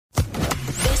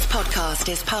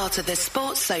podcast is part of the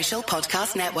Sports Social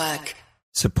Podcast Network.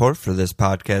 Support for this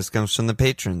podcast comes from the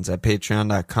patrons at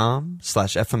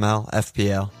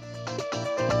patreon.com/FMLFPL.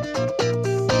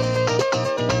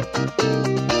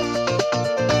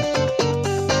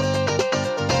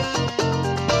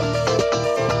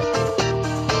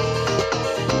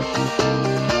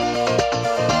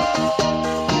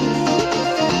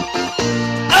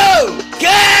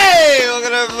 Okay! Welcome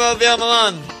to FMLFPL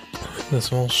Milan.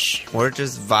 We're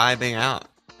just vibing out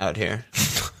here.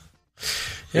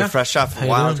 You're fresh off the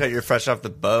wildcard. You're fresh off the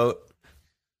boat.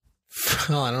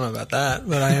 Well, I don't know about that,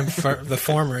 but I am the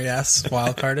former, yes,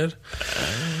 wildcarded.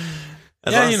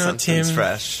 As long as team's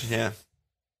fresh. Yeah,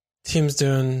 team's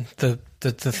doing the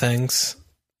things.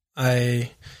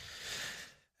 I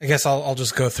guess I'll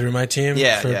just go through my team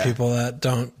for people that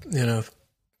don't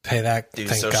pay that.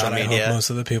 Thank God, I hope most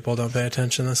of the people don't pay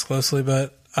attention this closely,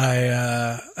 but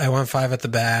I went 5 at the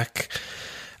back.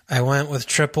 I went with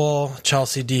triple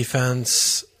Chelsea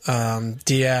defense,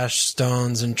 Diaz,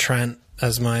 Stones, and Trent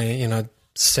as my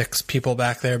 6 people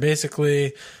back there.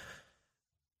 Basically,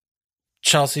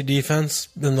 Chelsea defense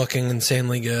been looking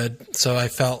insanely good. So I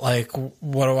felt like,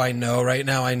 what do I know right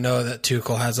now? I know that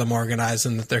Tuchel has them organized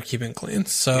and that they're keeping clean.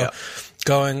 So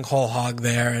going whole hog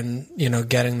there and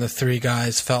getting the 3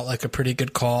 guys felt like a pretty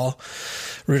good call.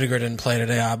 Rudiger didn't play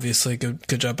today, obviously. Good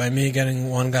job by me getting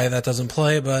one guy that doesn't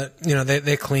play, but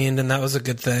they cleaned and that was a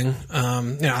good thing.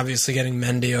 Obviously getting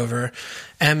Mendy over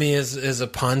Emmy is a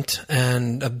punt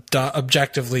and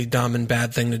objectively dumb and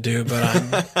bad thing to do, but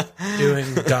I'm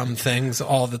doing dumb things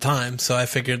all the time, so I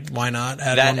figured why not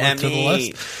add one more to the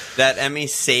list. That Emmy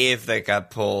save that got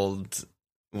pulled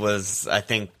was, I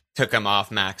think, took him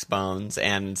off max bones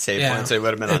and save points, so he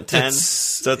would have been on 10.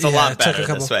 So it's a lot better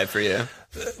this way for you.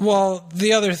 Well,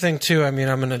 the other thing, too, I'm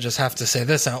going to just have to say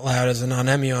this out loud as a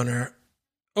non-Emmy owner.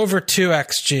 Over 2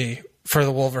 XG for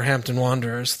the Wolverhampton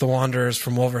Wanderers. The Wanderers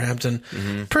from Wolverhampton,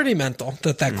 pretty mental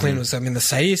that clean was. I mean, the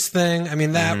Saiz thing,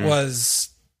 that was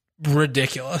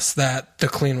ridiculous that the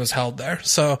clean was held there.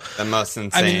 So the most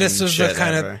insane this was the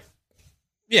kind ever. of...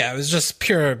 Yeah, it was just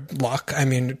pure luck.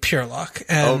 Pure luck.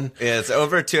 And it's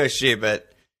over 2 XG, but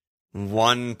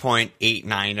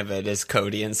 1.89 of it is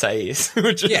Cody and Saiz,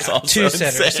 which is also 2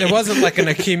 sitters. insane. It wasn't like an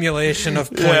accumulation of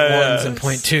 0.1s and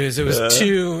 0.2s. It was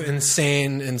 2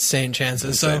 insane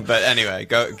chances. So, but anyway,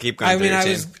 keep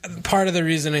going. Part of the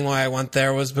reasoning why I went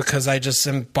there was because I just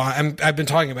I've been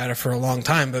talking about it for a long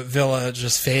time, but Villa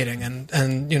just fading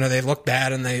and they look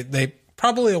bad and they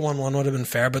probably a 1-1 would have been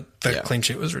fair, but the clean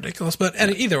sheet was ridiculous. But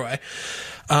either way,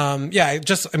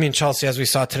 Chelsea, as we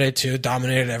saw today too,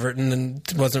 dominated Everton and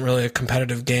it wasn't really a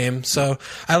competitive game. So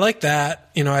I like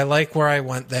that. I like where I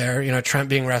went there. Trent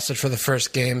being rested for the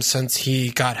first game since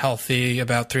he got healthy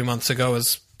about 3 months ago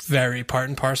was very part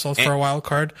and parcel for a wild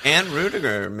card. And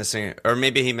Rudiger missing, or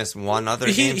maybe he missed one other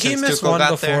game. He missed one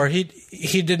before.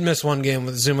 He did miss one game.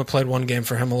 With Zuma played one game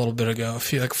for him a little bit ago.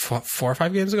 4 or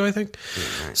 5 games ago, I think.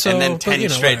 So, and then 10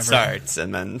 straight starts,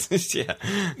 and then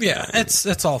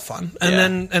it's all fun.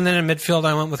 And then in midfield,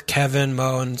 I went with Kevin,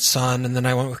 Mo, and Son, and then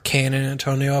I went with Kane and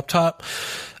Antonio up top.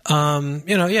 Mo,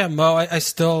 I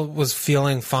still was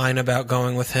feeling fine about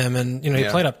going with him, and he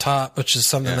played up top, which is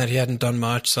something that he hadn't done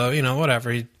much. So whatever,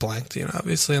 he blanked.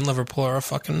 Obviously, and Liverpool are a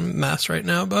fucking mess right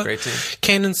now. But great team.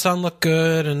 Kane and Son look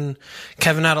good, and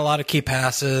Kevin had a lot of key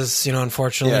passes.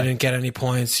 Unfortunately, didn't get any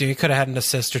points. He could have had an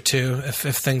assist or 2 if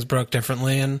things broke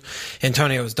differently. And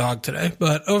Antonio was dog today,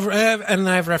 but and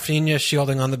I have Rafinha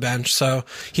shielding on the bench, so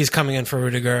he's coming in for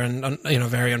Rudiger, and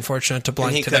very unfortunate to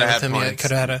blank today with him. He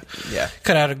could have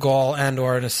had a goal and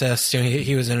or an assist.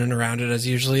 He was in and around it as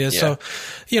he usually is. So,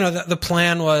 the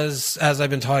plan was, as I've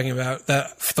been talking about,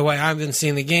 that the way I've been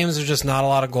seeing the games, there's just not a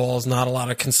lot of goals, not a lot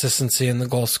of consistency in the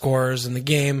goal scorers in the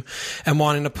game, and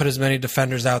wanting to put as many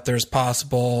defenders out there as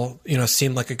possible,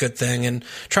 seemed like a good thing, and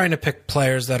trying to pick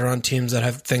players that are on teams that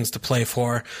have things to play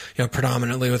for,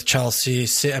 predominantly with Chelsea,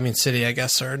 City, I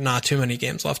guess, are not too many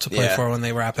games left to play for when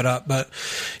they wrap it up. But,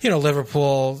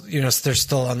 Liverpool, they're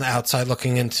still on the outside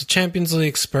looking into Champions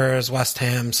League, Spurs, West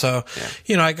Ham. So,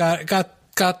 I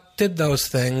did those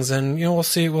things, and we'll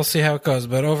see how it goes.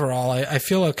 But overall, I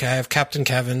feel okay. I have Captain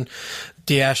Kevin,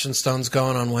 Diaz and Stones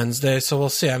going on Wednesday, so we'll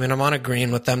see. I'm on a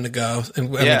green with them to go,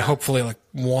 and hopefully like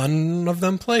one of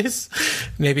them plays,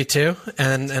 maybe 2,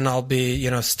 and I'll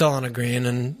be still on a green.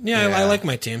 And I like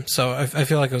my team, so I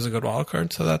feel like it was a good wild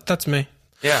card. So that's me.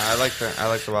 Yeah, I like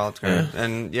the wild card,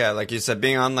 and like you said,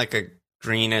 being on like a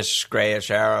greenish,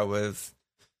 grayish era with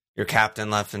your captain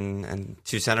left and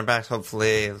 2 center backs,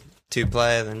 hopefully 2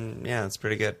 play, then it's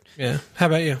pretty good. Yeah. How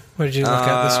about you? What did you look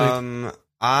at this week?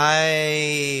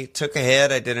 I took a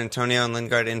hit. I did Antonio and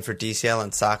Lingard in for DCL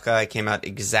and Saka. I came out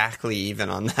exactly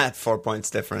even on that 4 points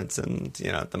difference and,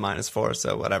 the -4,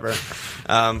 so whatever.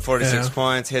 46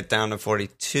 points, hit down to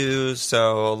 42,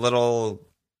 so a little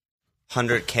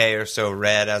 100K or so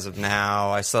red as of now.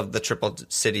 I still have the triple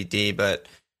City D, but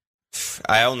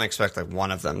I only expect like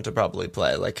one of them to probably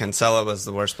play. Like Cancelo was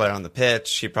the worst player on the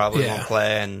pitch. He probably won't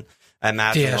play, and I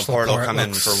imagine Laporte will come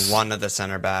in for one of the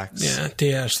center backs. Yeah,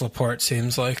 Diaz Laporte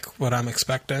seems like what I'm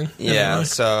expecting. Yeah, anyway.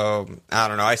 So I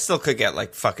don't know. I still could get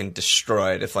like fucking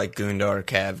destroyed if like Gundo or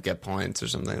Kev get points or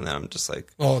something. Then I'm just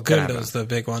like, well, Gundo's the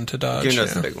big one to dodge.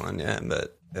 Gundo's the big one, yeah,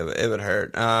 but it would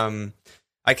hurt.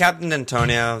 I captained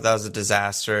Antonio. That was a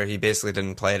disaster. He basically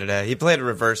didn't play today. He played a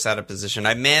reverse out of position.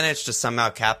 I managed to somehow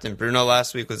captain Bruno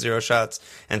last week with 0 shots.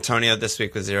 Antonio this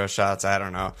week with 0 shots. I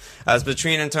don't know. I was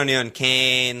between Antonio and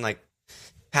Kane. Like,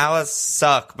 Palace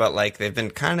suck, but like they've been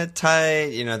kind of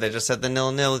tight. They just had the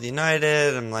 0-0 with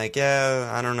United. I'm like, yeah,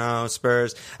 I don't know.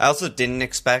 Spurs. I also didn't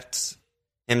expect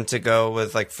him to go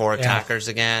with like 4 attackers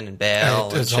again and Bale.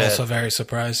 I was also very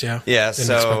surprised, yeah. Yeah, didn't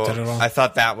so expect it at all. I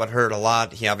thought that would hurt a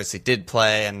lot. He obviously did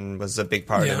play and was a big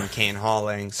part of Kane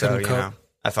hauling. So,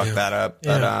 I fucked that up.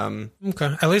 But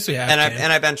okay. At least we have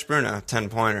and I benched Bruno,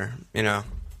 10-pointer,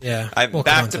 Yeah. We'll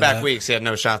back-to-back weeks he had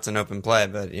no shots in open play,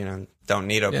 but don't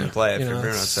need open play for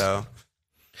Bruno, so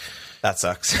that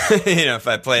sucks. If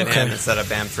I played him instead of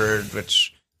Bamford,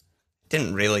 which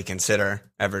didn't really consider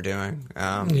ever doing.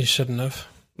 You shouldn't have.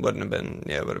 Would have been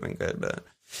good, but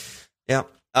yeah.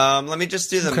 Let me just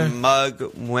do the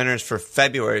mug winners for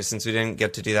February, since we didn't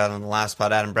get to do that on the last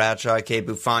pod. Adam Bradshaw, aka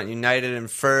Buffon United in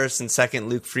first, and second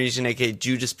Luke Friesian, aka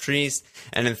Judas Priest,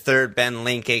 and in third Ben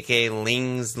Link, aka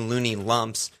Ling's Looney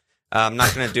Lumps. I'm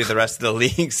not going to do the rest of the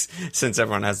leagues since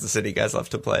everyone has the City guys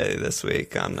left to play this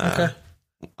week on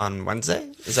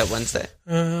Wednesday. Is that Wednesday?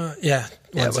 Yeah,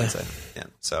 Wednesday. Yeah,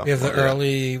 so we have the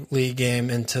early league game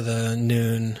into the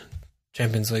noon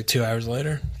Champions League 2 hours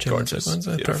later. Champions League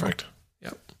Wednesday. Beautiful. Perfect.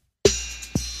 Yep.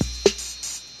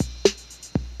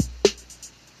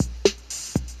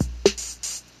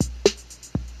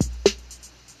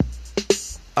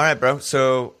 All right, bro.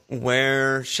 So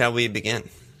where shall we begin?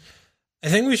 I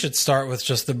think we should start with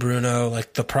just the Bruno,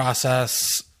 like the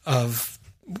process of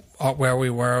where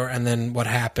we were and then what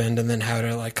happened and then how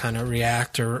to like kind of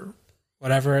react or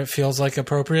whatever it feels like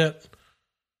appropriate.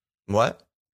 What?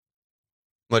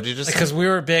 What did you just say? Because we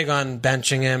were big on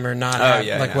benching him or not,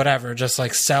 whatever, just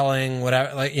like selling,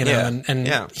 whatever, like,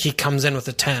 and he comes in with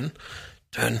a 10.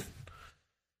 I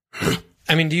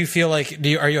mean, do you feel like,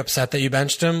 are you upset that you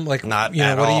benched him? Like, not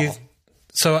at all.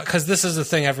 So, because this is the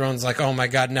thing, everyone's like, oh my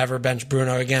God, never bench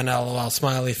Bruno again, LOL,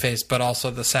 smiley face, but also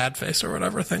the sad face or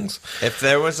whatever things. If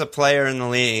there was a player in the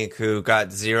league who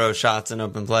got 0 shots in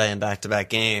open play in back-to-back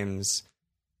games,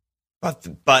 but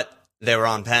they were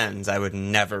on pens, I would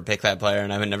never pick that player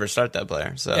and I would never start that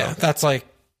player. So yeah, that's like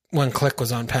when Click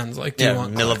was on pens. Like, do you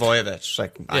want Milivojevic?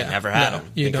 Like, I never had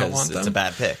him. You don't want them. It's a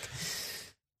bad pick.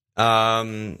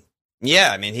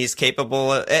 Yeah, I mean, he's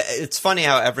capable. It's funny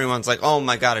how everyone's like, "Oh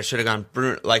my God, I should have gone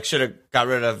Bruno. Like, should have got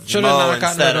rid of Mo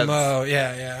instead of Mo."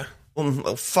 Yeah.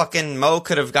 Well, fucking Mo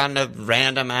could have gotten a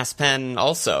random ass pen,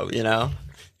 also.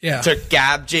 Yeah. Took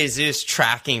Gab Jesus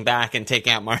tracking back and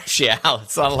taking out Martial.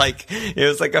 It's not like it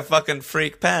was like a fucking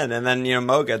freak pen, and then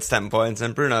Mo gets 10 points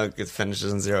and Bruno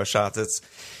finishes in 0 shots.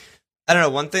 I don't know.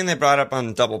 One thing they brought up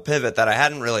on double pivot that I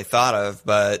hadn't really thought of,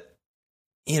 but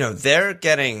they're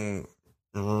getting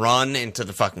run into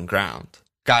the fucking ground.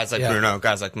 Guys like Bruno,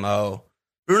 guys like Mo.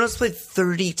 Bruno's played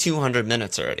 3,200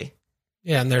 minutes already.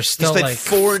 Yeah, and there's still he's played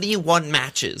 41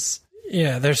 matches.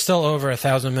 Yeah, there's still over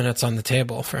 1,000 minutes on the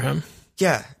table for him.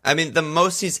 Yeah, I mean, the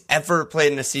most he's ever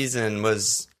played in a season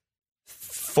was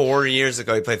 4 years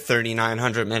ago. He played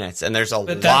 3,900 minutes, and there's a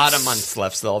lot of months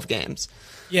left still of games.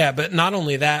 Yeah, but not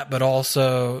only that, but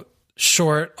also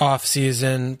short off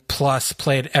season plus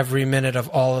played every minute of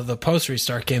all of the post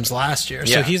restart games last year.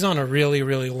 So he's on a really,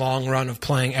 really long run of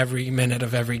playing every minute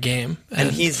of every game. And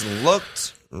he's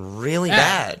looked really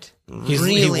bad.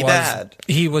 Bad.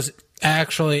 He was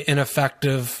actually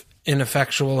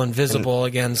ineffectual, invisible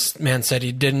against Man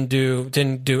City. Didn't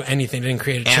do anything, didn't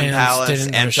create a chance. Palace,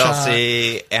 and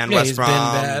Chelsea, and West Brom.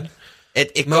 Been bad.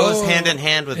 It goes hand in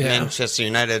hand with Manchester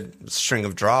United's string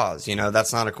of draws.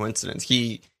 That's not a coincidence.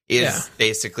 He is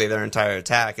basically their entire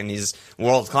attack, and he's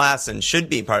world class and should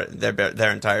be part of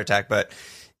their entire attack. But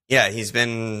he's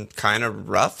been kind of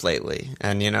rough lately,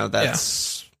 and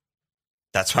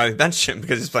that's why we benched him,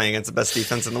 because he's playing against the best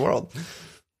defense in the world.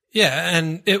 Yeah,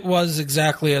 and it was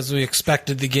exactly as we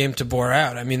expected the game to bore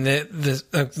out. I mean,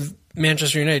 the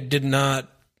Manchester United did not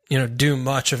do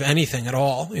much of anything at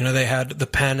all. They had the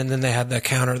pen and then they had the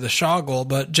counter, the Shaw goal.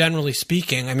 But generally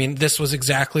speaking, I mean, this was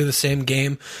exactly the same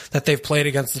game that they've played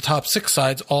against the top 6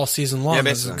 sides all season long. It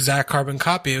was an exact carbon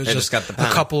copy. It was just got a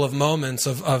couple of moments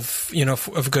of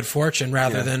good fortune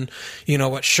rather than,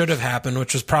 what should have happened,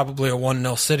 which was probably a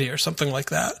 1-0 City or something like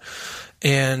that.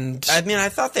 And I mean, I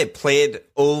thought they played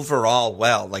overall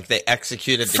well. Like they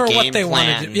executed the for game what they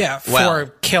plan wanted to, well.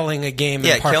 For killing a game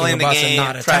and parking killing the bus game,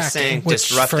 and not pressing, attacking, which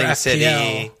disrupting for City.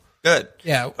 FPL, Good.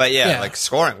 Yeah. But like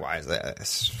scoring wise, they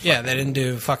didn't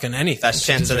do fucking anything. Best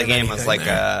chance of the game was like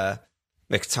a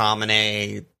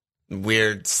McTominay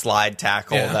weird slide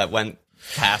tackle that went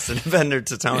past the defender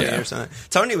to Tony or something.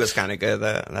 Tony was kind of good.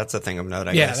 That's a thing of note,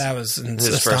 I guess. Yeah, that was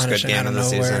his first good game of the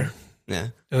season. Yeah.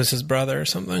 It was his brother or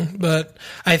something. But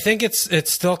I think it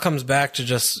still comes back to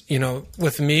just,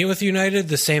 with me with United,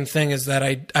 the same thing is that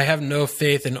I have no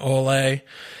faith in Ole,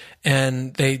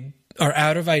 and they are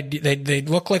out of idea. They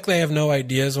look like they have no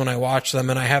ideas when I watch them,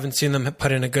 and I haven't seen them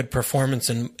put in a good performance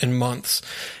in months.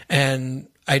 And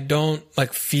I don't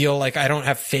feel like I don't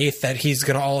have faith that he's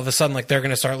going to all of a sudden, they're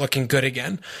going to start looking good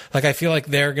again. I feel like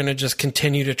they're going to just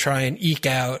continue to try and eke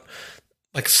out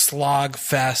slog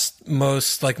fest,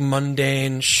 most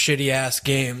mundane, shitty ass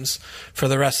games for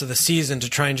the rest of the season to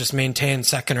try and just maintain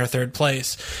second or third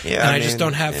place. Yeah, and I just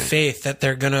don't have faith that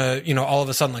they're gonna, all of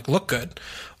a sudden look good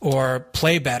or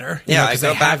play better. I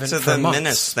go back to the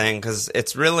minutes thing because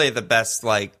it's really the best,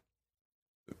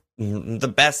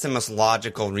 the best and most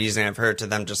logical reason I've heard to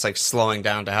them just slowing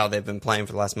down to how they've been playing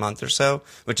for the last month or so,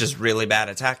 which is really bad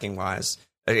attacking wise.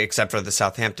 Except for the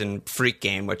Southampton freak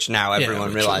game, which now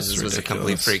everyone realizes was a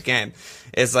complete freak game.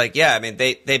 Is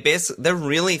they're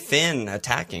really thin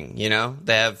attacking,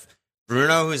 They have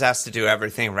Bruno, who's asked to do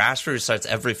everything. Rashford, who starts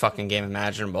every fucking game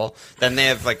imaginable. Then they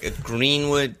have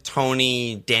Greenwood,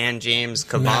 Tony, Dan James,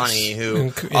 Cavani,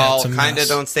 who all kind of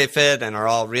don't stay fit and are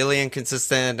all really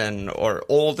inconsistent or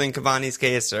old in Cavani's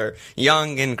case or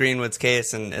young in Greenwood's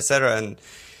case, and etc. And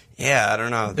I don't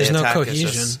know. There's no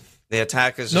cohesion. The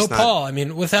attack is just no Paul. I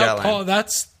mean, without gelling. Paul,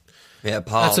 that's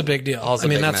a big deal.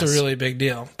 That's a really big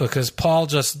deal because Paul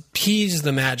he's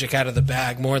the magic out of the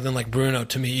bag more than Bruno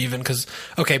to me, even because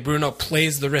Bruno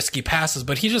plays the risky passes,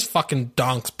 but he just fucking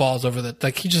donks balls over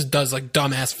he just does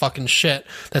dumbass fucking shit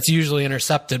that's usually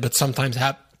intercepted, but sometimes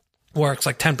works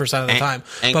 10% of the time.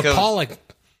 But Paul I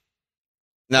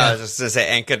was just gonna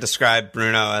say Anka described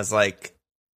Bruno as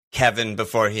Kevin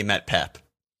before he met Pep.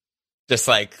 Just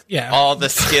all the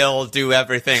skill, do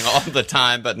everything all the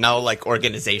time, but no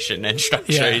organization and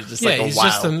structure. Yeah. He's just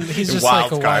a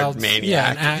wild card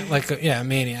maniac. Yeah,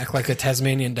 maniac, like a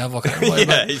Tasmanian devil kind of way.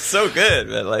 Yeah, he's so good,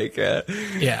 but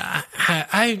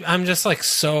I'm just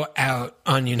so out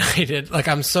on United.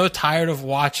 I'm so tired of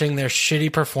watching their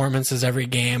shitty performances every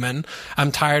game, and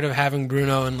I'm tired of having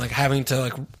Bruno and having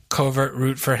to covert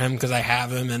root for him because I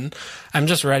have him, and I'm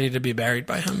just ready to be buried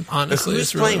by him. Honestly,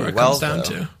 it's really where it comes down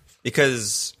to.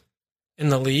 Because in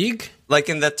the league,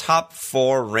 in the top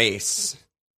 4 race,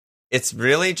 it's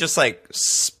really just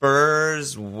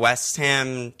Spurs, West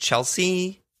Ham,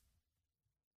 Chelsea.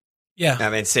 Yeah,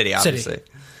 I mean City, obviously.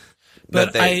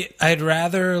 But I'd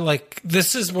rather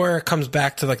this is where it comes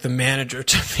back to the manager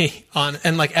to me and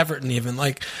Everton even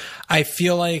I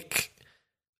feel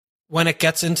when it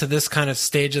gets into this kind of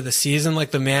stage of the season,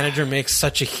 the manager makes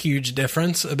such a huge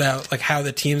difference about how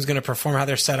the team's going to perform, how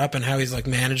they're set up, and how he's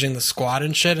managing the squad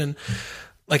and shit. And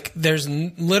there's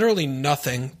literally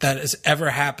nothing that has ever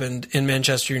happened in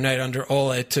Manchester United under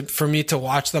Ole for me to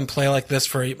watch them play like this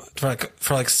for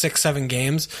 6-7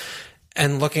 games.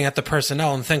 And looking at the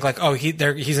personnel and think he's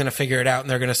going to figure it out and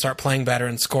they're going to start playing better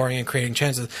and scoring and creating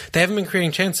chances. They haven't been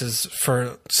creating chances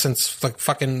since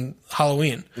fucking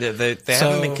Halloween. Yeah, they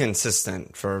haven't been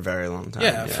consistent for a very long time.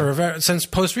 Yeah, since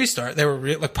post restart, they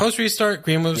were post restart.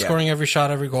 Greenwood was scoring every shot,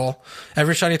 every goal.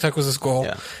 Every shot he took was his goal,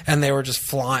 and they were just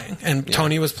flying. And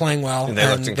Tony was playing well, and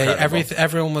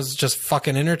everyone was just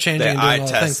fucking interchanging. The eye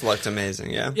test looked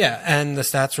amazing. Yeah, and the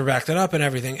stats were backed it up and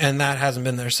everything, and that hasn't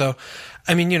been there. So.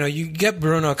 I mean, you get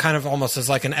Bruno kind of almost as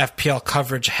an FPL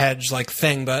coverage hedge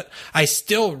thing, but I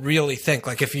still really think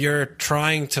if you're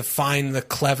trying to find the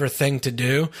clever thing to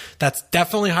do, that's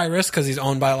definitely high risk because he's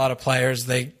owned by a lot of players.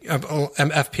 They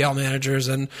FPL managers,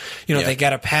 and they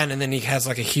get a pen, and then he has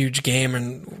a huge game,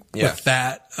 and with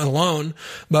that alone.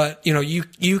 But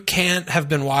you can't have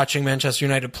been watching Manchester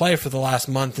United play for the last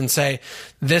month and say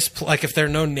this if there are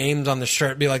no names on the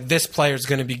shirt, be this player's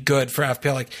going to be good for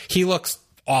FPL. He looks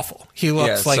awful. He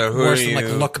looks worse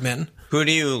than Lookman. Who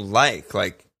do you like?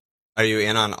 Are you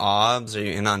in on Obbs? Are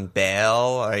you in on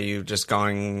Bale? Are you just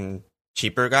going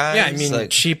cheaper guys. Yeah, I mean,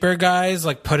 cheaper guys,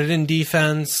 like, put it in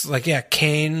defense. Like, yeah,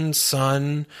 Kane,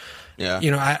 Son. Yeah.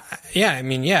 You know,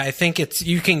 I think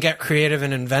you can get creative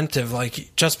and inventive.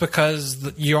 Like, just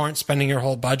because you aren't spending your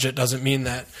whole budget doesn't mean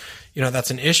that, you know,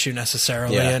 that's an issue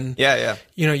necessarily. Yeah. And,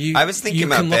 you know, I was thinking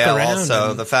about Bale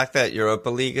also. The fact that Europa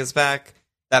League is back,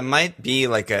 that might be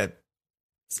like a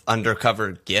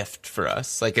undercover gift for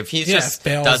us. Like, if he just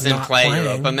doesn't play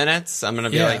Europa minutes, I'm going to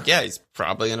be like, he's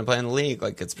probably going to play in the league.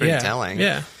 Like, it's pretty telling.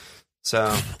 Yeah.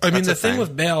 So, I mean, the thing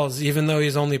with Bale is, even though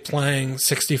he's only playing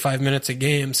 65 minutes a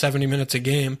game, 70 minutes a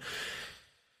game,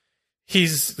 he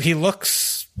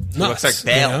looks nuts. He looks like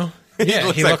Bale. You know?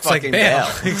 Yeah, he looks like Bale.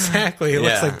 Exactly. He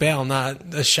looks like Bale,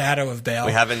 not a shadow of Bale.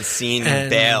 We haven't seen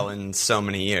Bale in so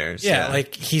many years. Yeah,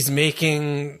 like, he's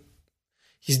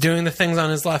doing the things on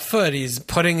his left foot. He's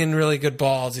putting in really good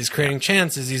balls. He's creating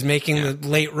chances. He's making the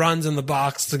late runs in the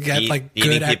box to get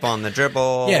beating people on the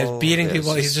dribble. Yeah, he's beating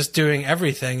people. He's just doing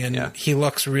everything, and he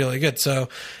looks really good. So,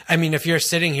 I mean, if you're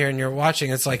sitting here and you're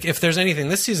watching, it's like, if there's anything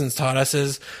this season's taught us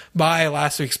is buy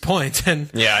last week's points. And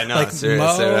I know. Like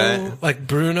seriously, Mo, right? like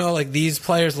Bruno, like, these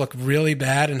players look really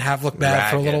bad and have looked bad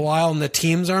for a little while, and the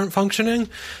teams aren't functioning.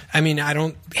 I mean, I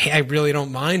really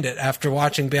don't mind it after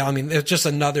watching Bale. I mean, it's just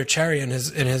another cherry in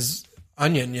his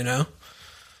onion, you know?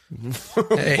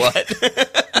 What?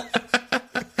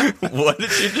 What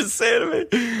did you just say to me?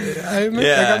 I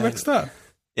got mixed up.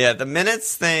 Yeah, the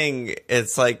minutes thing,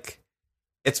 it's like,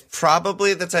 it's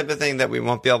probably the type of thing that we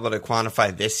won't be able to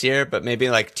quantify this year, but maybe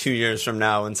like 2 years from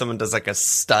now, when someone does like a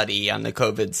study on the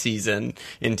COVID season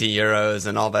into Euros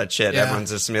and all that shit,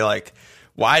 everyone's just gonna be like,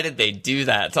 why did they do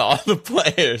that to all the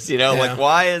players? You know, like,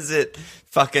 why is it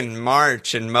fucking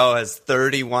March and Mo has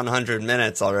 3,100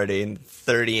 minutes already and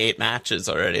 38 matches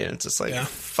already? And it's just like,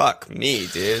 fuck me,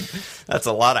 dude. That's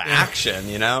a lot of action,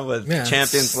 you know, with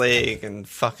Champions League and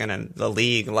fucking the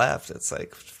league left. It's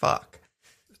like, fuck.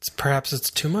 Perhaps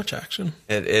it's too much action.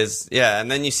 It is, and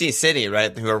then you see City,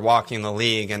 right, who are walking the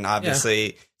league, and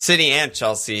obviously City and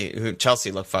Chelsea,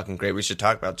 Chelsea look fucking great. We should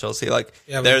talk about Chelsea. Like,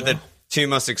 they're the two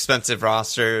most expensive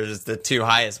rosters, the two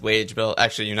highest wage bill.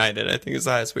 Actually, United, I think, is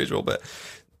the highest wage bill, but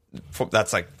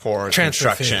that's like poor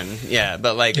construction. Fee. Yeah,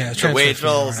 but like the wage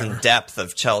bills and depth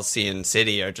of Chelsea and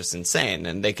City are just insane,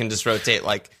 and they can just rotate.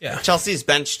 Like Chelsea's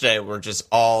bench today were just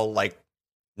all like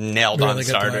nailed on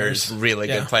starters, really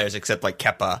good players, except like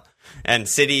Kepa. And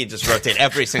City just rotate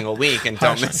every single week and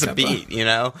don't miss a beat, you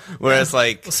know? Whereas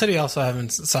like... Well, City also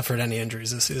haven't suffered any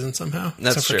injuries this season somehow.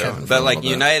 That's true. But like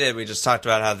United, we just talked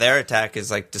about how their attack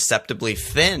is like deceptively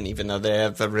thin, even though they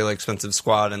have a really expensive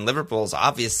squad. And Liverpool's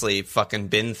obviously fucking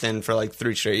been thin for like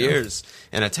 3 straight years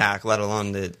in attack, let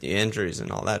alone the injuries and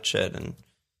all that shit. And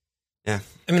I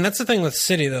mean, that's the thing with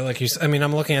City, though. Like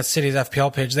I'm looking at City's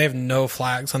FPL page. They have no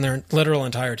flags on their literal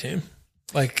entire team.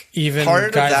 Like, even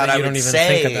part guys that you don't even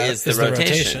think about is the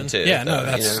rotation. Too, yeah, no,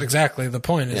 that's exactly the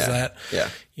point. Is that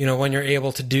you know, when you're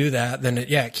able to do that, then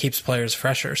it keeps players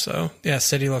fresher. So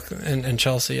City and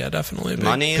Chelsea, definitely.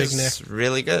 Money is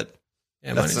really good.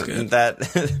 Yeah, money's good. That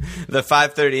the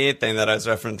 538 thing that I was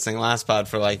referencing last pod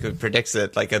for like who predicts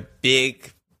it, like a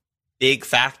big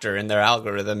factor in their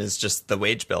algorithm is just the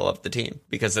wage bill of the team,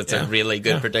 because it's a really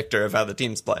good predictor of how the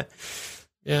teams play.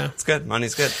 Yeah, it's good.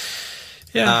 Money's good.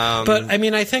 Yeah, but I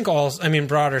mean, I think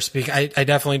broader speak, I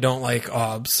definitely don't like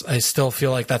OBS. I still feel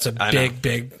like that's a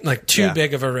big, like too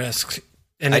big of a risk,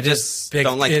 and I just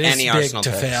don't like any Arsenal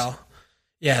to fail.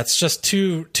 Yeah, it's just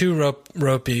too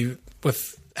ropey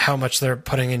with how much they're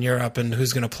putting in Europe and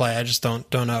who's going to play. I just don't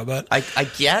know. But I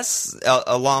guess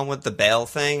along with the Bale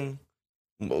thing,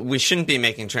 we shouldn't be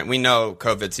making we know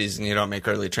COVID season, you don't make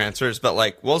early transfers, but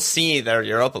like we'll see their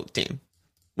Europa team.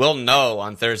 We'll know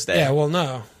on Thursday. Yeah, we'll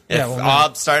know. If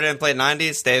Ob started and played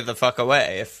 90, stay the fuck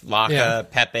away. If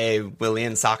Laka, Pepe,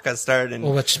 Willian, Saka start and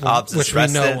which rested,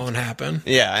 we know won't happen.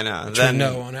 Yeah, I know. Which we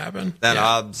know won't happen. Then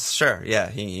Ob's, sure,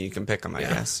 you can pick him, I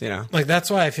guess, you know. Like, that's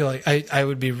why I feel like I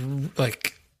would be,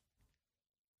 like,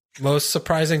 most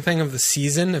surprising thing of the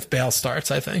season if Bale starts,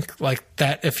 I think. Like,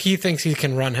 that, if he thinks he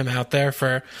can run him out there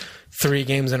for 3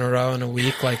 games in a row in a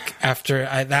week, like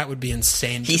that would be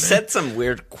insane. He said some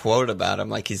weird quote about him,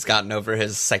 like he's gotten over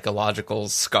his psychological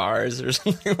scars or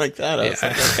something like that. I was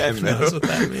like, okay, who knows what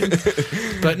that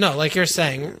means? But no, like you're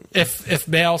saying, if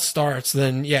Bale starts,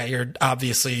 then you're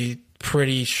obviously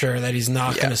pretty sure that he's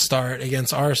not going to start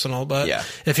against Arsenal. But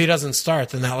if he doesn't start,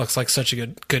 then that looks like such a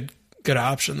good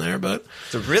option there. But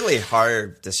it's a really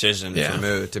hard decision for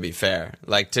Mu, to be fair.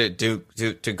 Like to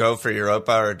go for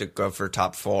Europa or to go for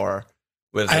top 4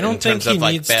 with I don't in terms think of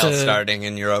like Bale to, starting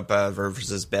in Europa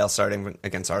versus Bale starting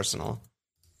against Arsenal.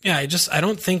 Yeah, I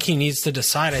don't think he needs to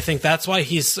decide. I think that's why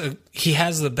he's he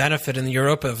has the benefit in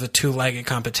Europa of a two-legged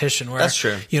competition where that's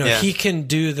true. He can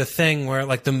do the thing where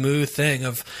like the Mu thing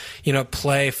of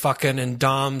play fucking and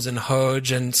Doms and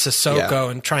Hoj and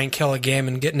Sissoko and try and kill a game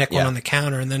and get nick one on the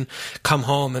counter and then come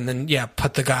home and then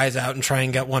put the guys out and try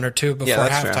and get one or two before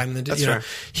halftime. That's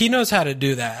he knows how to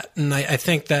do that, and I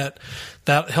think that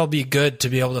he'll be good to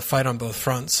be able to fight on both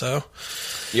fronts. So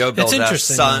it's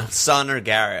interesting. Son or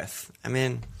Gareth. I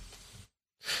mean.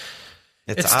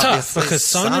 It's tough because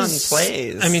Son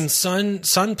plays. I mean,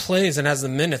 Son plays and has the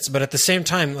minutes, but at the same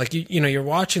time, like you're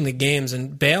watching the games,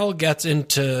 and Bale gets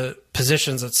into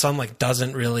positions that Son like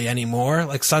doesn't really anymore.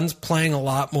 Like Son's playing a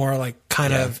lot more like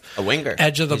kind of a winger,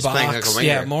 edge of the box,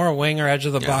 more a winger, edge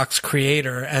of the box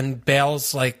creator, and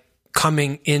Bale's like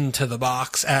coming into the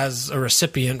box as a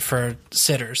recipient for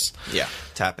sitters. Yeah,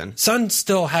 tapping. Son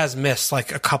still has missed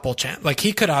like a couple chances. Like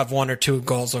he could have one or two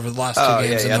goals over the last two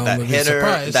games, and no one would be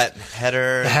surprised. That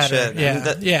header,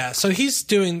 shit. So he's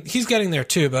getting there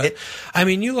too. But I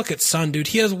mean, you look at Son, dude.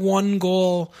 He has one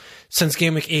goal since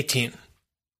game week 18.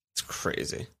 It's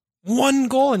crazy. One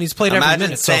goal, and he's played every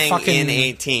minute. Saying so fucking in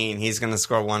 18, he's going to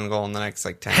score one goal in the next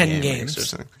like 10 games or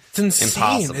something. It's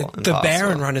insane. The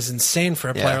Baron run is insane for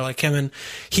a player like him, and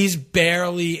he's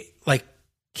barely like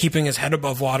keeping his head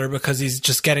above water because he's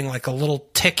just getting like a little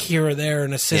tick here or there,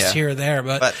 an assist here or there.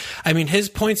 But I mean, his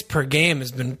points per game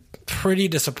has been pretty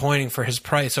disappointing for his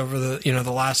price over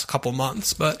the last couple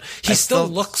months. But he still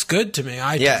looks good to me.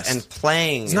 And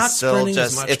playing is not still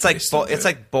just much, it's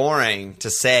like boring to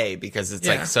say because it's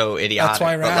like so idiotic. That's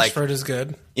why Rashford is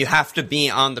good. You have to be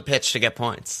on the pitch to get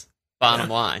points.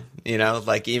 Bottom line,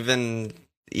 like even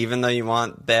though you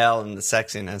want Bale and the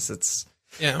sexiness, it's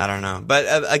I don't know. But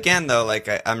again, though, like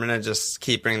I'm gonna just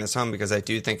keep bringing this home because I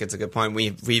do think it's a good point.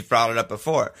 We've brought it up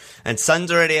before, and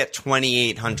Son's already at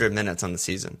 2,800 minutes on the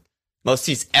season. Most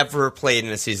he's ever played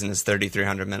in a season is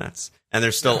 3,300 minutes, and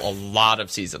there's still a lot of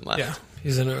season left. Yeah,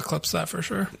 he's gonna eclipse that for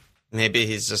sure. Maybe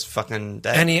he's just fucking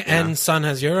dead. And Son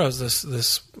has Euros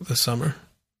this summer.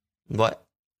 What?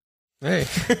 Hey.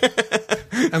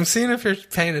 I'm seeing if you're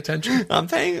paying attention. I'm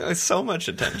paying so much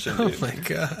attention, dude. Oh my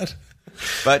god.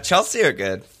 But Chelsea are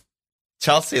good.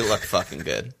 Chelsea look fucking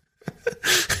good.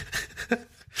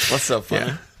 What's so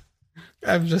funny? Yeah.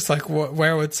 I'm just like,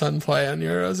 where would Son play on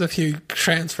Euros if he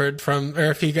transferred from, or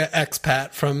if he got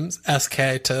expat from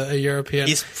SK to a European?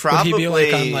 He's probably would he be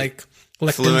like on like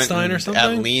Liechtenstein or something?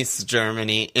 At least German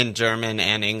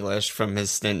and English from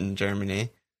his stint in Germany.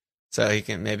 So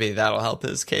maybe that'll help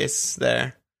his case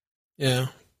there. Yeah,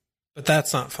 but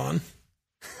that's not fun.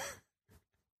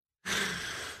 He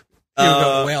would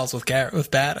go to Wales with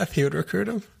Bat if he would recruit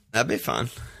him. That'd be fun.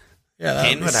 Yeah,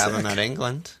 Kane would have him at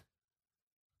England.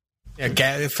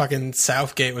 Yeah, fucking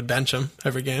Southgate would bench him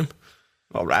every game.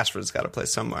 Well, Rashford's got to play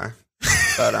somewhere.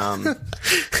 But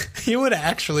he would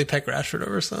actually pick Rashford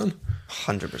over Son.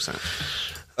 100%.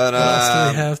 But what else do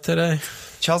we have today?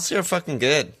 Chelsea are fucking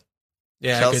good.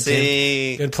 Yeah,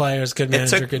 Chelsea, good players, good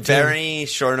manager, good team. It took a very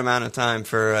short amount of time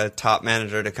for a top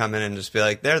manager to come in and just be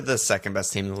like, they're the second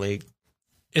best team in the league.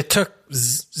 It took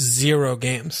 0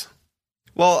 games.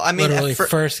 Well, I mean, literally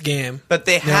first game. But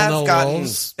they have gotten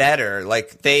better.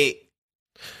 Like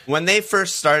when they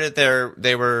first started,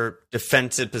 they were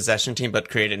defensive possession team, but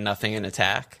created nothing in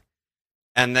attack.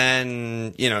 And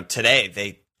then today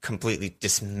they completely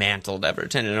dismantled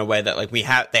Everton in a way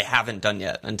that they haven't done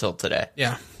yet until today.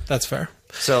 Yeah. That's fair.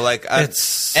 So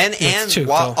it's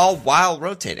all while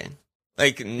rotating,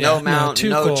 Mount,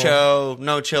 no Cho,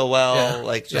 no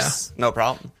Chilwell, no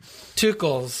problem.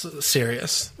 Tuchel's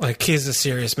serious. Like he's a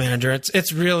serious manager.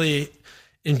 It's really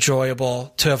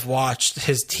enjoyable to have watched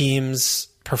his team's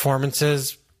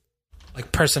performances,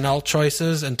 like personnel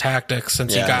choices and tactics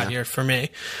since he got here for me.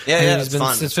 It's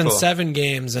fun. It's been cool. 7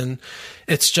 games and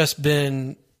it's just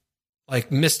been like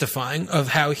mystifying of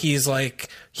how he's like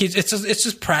it's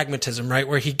just pragmatism, right?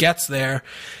 Where he gets there,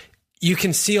 you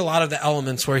can see a lot of the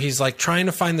elements where he's like trying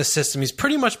to find the system. He's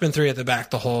pretty much been 3 at the back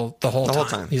the whole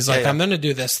time. He's like, I'm going to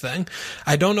do this thing.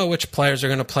 I don't know which players are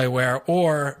going to play where,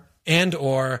 or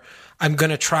I'm going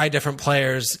to try different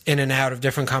players in and out of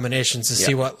different combinations to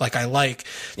see what I like.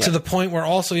 To the point where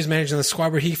also he's managing the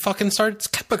squad where he fucking starts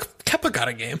Kepa got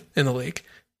a game in the league.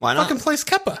 Why not? Fucking plays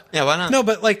Kepa. Yeah, why not? No,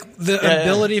 but the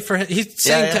ability for him, he's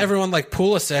saying to everyone like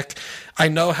Pulisic, I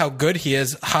know how good he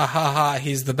is. Ha ha ha.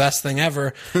 He's the best thing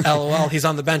ever. LOL. He's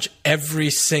on the bench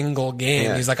every single game.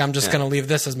 Yeah. He's like, I'm just going to leave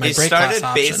this as my break class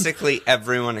option. He started basically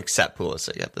everyone except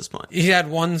Pulisic at this point. He's had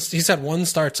one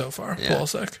start so far,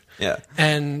 Pulisic.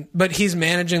 Yeah. But he's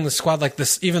managing the squad like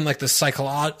this, even like the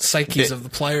psyches of the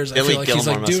players. Billy I feel like Gilmore he's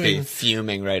like must be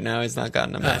fuming right now. He's not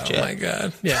gotten a match yet. Oh my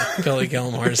god. Yeah. Billy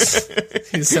Gilmore's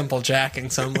he's simple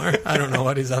jacking somewhere. I don't know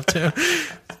what he's up to.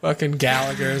 Fucking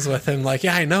Gallagher's with him like,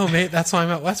 yeah, I know, mate. That's why I'm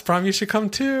at West Brom. You should come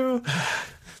too.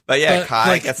 But yeah,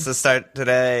 Kai gets to start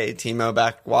today. Timo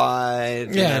back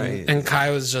wide. Yeah, and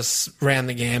Kai ran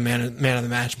the game, man of the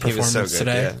match performance so good,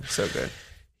 today. Yeah, so good.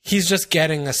 He's just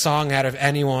getting a song out of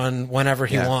anyone whenever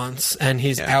he wants, and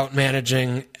he's out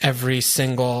managing every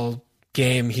single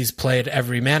game he's played.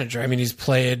 Every manager. I mean,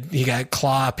 he got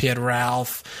Klopp, he had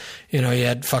Ralph, he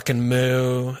had fucking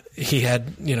Moo, he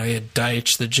had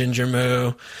Deitch, the Ginger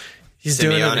Moo. He's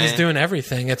doing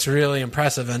everything. It's really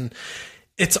impressive, and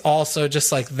it's also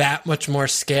just like that much more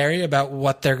scary about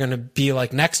what they're going to be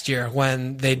like next year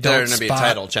when they're going to be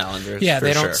title challengers. Yeah,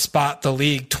 they don't spot the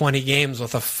league 20 games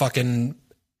with a fucking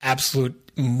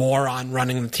absolute moron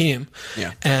running the team.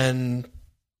 Yeah, and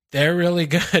they're really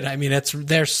good. I mean,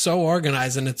 they're so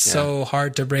organized, and it's so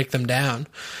hard to break them down.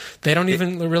 They don't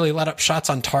even really let up shots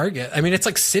on target. I mean, it's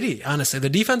like City, honestly. The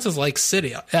defense is like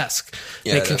City-esque.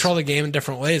 Yeah, they control the game in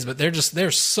different ways, but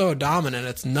they're so dominant.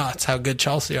 It's nuts how good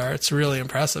Chelsea are. It's really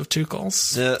impressive.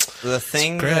 Tuchel's. The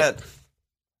thing that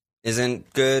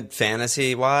isn't good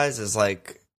fantasy-wise is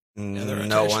like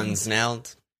no one's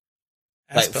nailed.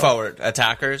 Like forward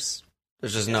attackers,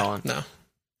 there's just no one. No.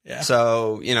 Yeah.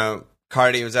 So,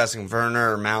 Cardi was asking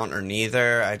Werner or Mount or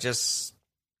neither. I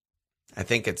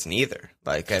think it's neither.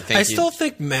 I still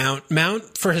think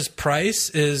Mount for his price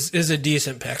is a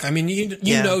decent pick. I mean, you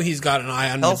know he's got an eye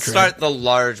on Madrid. He'll start the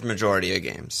large majority of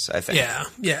games, I think.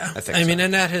 Yeah. I mean,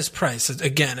 and at his price,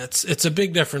 again, it's a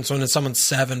big difference when it's someone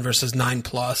 7 versus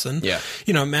 9+.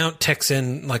 And Mount ticks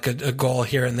in like a goal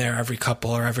here and there every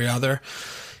couple or every other.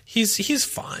 He's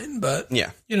fine, but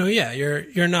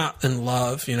you're not in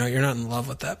love. You're not in love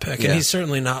with that pick, and he's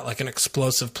certainly not like an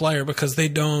explosive player because they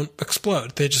don't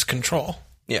explode; they just control.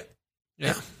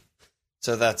 Yeah.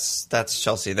 So that's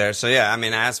Chelsea there. So I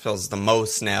mean, Aspill's the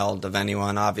most nailed of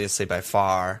anyone, obviously by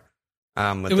far.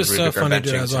 With it was so funny,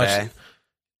 dude. I was watching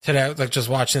today, like just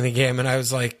watching the game, and I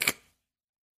was like,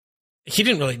 he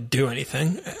didn't really do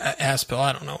anything. Aspill,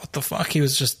 I don't know what the fuck. He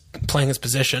was just playing his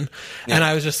position. Yeah. And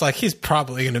I was just like, he's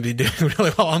probably going to be doing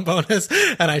really well on bonus.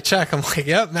 And I check. I'm like,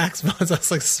 yep, max bonus. I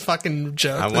was like, this fucking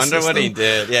joke. I wonder what he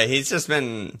did. Yeah, he's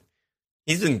been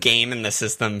gaming the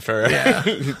system for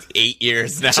 8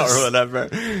 years now or whatever.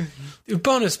 Dude,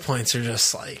 bonus points are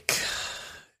just like...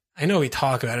 I know we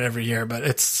talk about it every year, but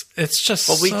it's just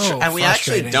and we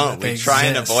actually don't. We try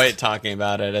and avoid talking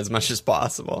about it as much as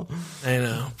possible. I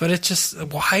know, but it's just,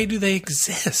 why do they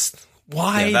exist?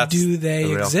 Why do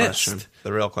they exist?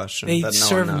 The real question. They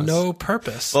serve no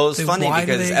purpose. Well, it's funny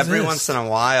because every once in a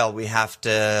while we have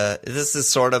to. This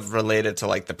is sort of related to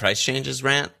like the price changes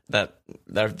rant, the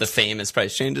famous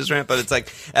price changes rant. But it's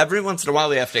like every once in a while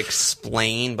we have to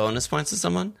explain bonus points to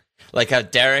someone, like how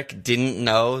Derek didn't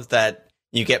know that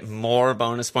you get more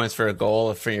bonus points for a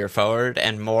goal for your forward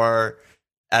and more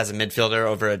as a midfielder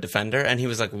over a defender. And he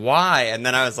was like, why? And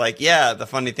then I was like, yeah, the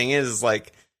funny thing is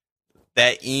like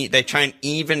that they try and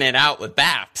even it out with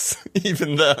BAPS,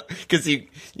 even though, because you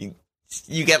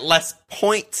get less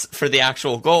points for the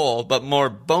actual goal, but more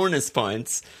bonus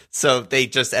points. So they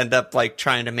just end up like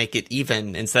trying to make it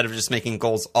even instead of just making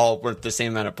goals all worth the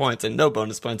same amount of points and no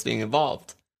bonus points being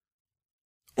involved.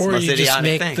 Or you just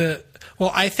make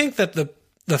well, I think that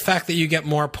the fact that you get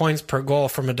more points per goal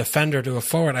from a defender to a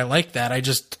forward, I like that.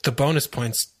 The bonus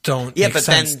points don't make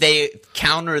sense. Then they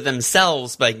counter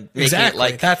themselves by making it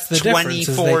like that's the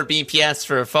 24 BPS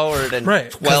for a forward and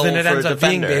 12 then it for ends a up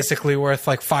being defender. Basically worth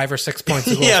like 5 or 6 points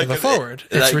a goal for the forward.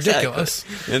 It's ridiculous.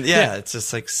 And it's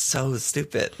just like so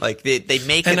stupid. Like they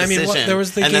make a decision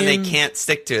and then they can't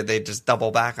stick to it. They just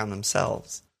double back on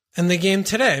themselves. And the game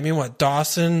today, I mean,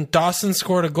 Dawson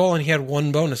scored a goal and he had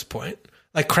 1 bonus point.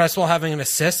 Like Cresswell having an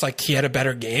assist, like he had a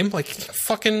better game. Like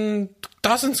fucking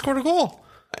Dawson scored a goal.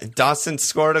 Dawson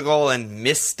scored a goal and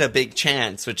missed a big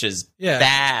chance, which is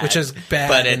bad. Which is bad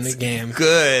but in the game.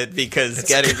 Good because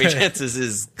getting big chances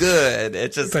is good.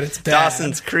 It's just but it's bad.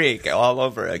 Dawson's Creek all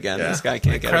over again. Yeah. This guy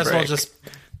can't get Cresswell a break. Just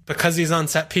because he's on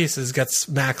set pieces gets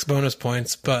max bonus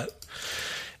points, but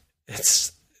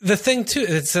it's the thing too.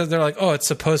 They're like, oh, it's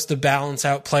supposed to balance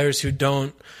out players who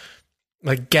don't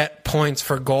like get points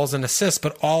for goals and assists,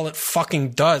 but all it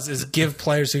fucking does is give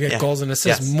players who get goals and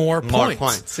assists more points. More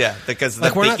points, because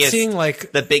we're not seeing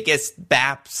like the biggest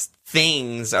BAPS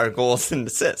things are goals and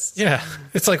assists. Yeah,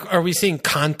 it's like, are we seeing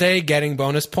Conte getting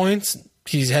bonus points?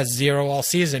 He has 0 all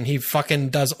season. He fucking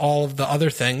does all of the other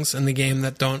things in the game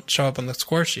that don't show up on the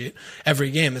score sheet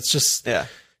every game. It's just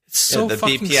it's It's so the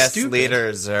fucking BPS stupid.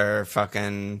 leaders are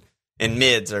fucking in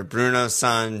mids are Bruno,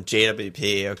 Sun,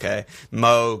 JWP, okay,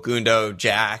 Mo, Gundo,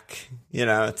 Jack. You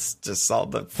know, it's just all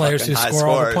the Players fucking who high score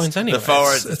all the scores. points anyway. The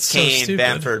forwards, It's so Kane, stupid.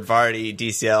 Bamford, Vardy,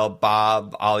 DCL,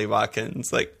 Bob, Ollie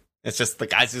Watkins. Like, it's just the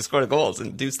guys who score the goals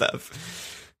and do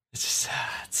stuff. It's just,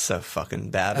 it's so fucking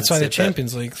bad. That's why the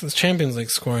Champions League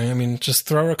scoring. I mean, just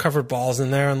throw recovered balls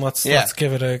in there and let's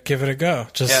give it a go.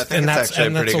 Just I think that's a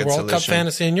World solution. Cup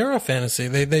fantasy and Euro fantasy.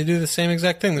 They do the same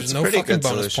exact thing. There's no fucking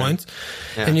bonus points,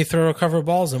 and you throw recovered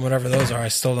balls and whatever those are. I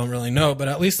still don't really know, but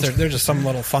at least they're just some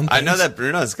little fun things. I know that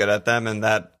Bruno's good at them, and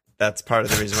that's part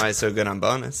of the reason why he's so good on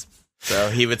bonus. So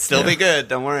he would still be good.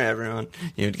 Don't worry, everyone.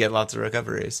 He would get lots of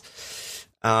recoveries.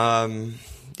 Yeah,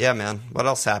 man. What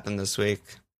else happened this week?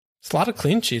 It's a lot of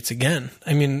clean sheets again.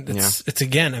 I mean, it's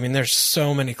again. I mean, there's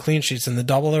so many clean sheets in the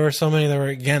double. There were so many.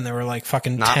 There were like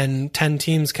fucking 10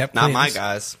 teams kept. Not cleans. my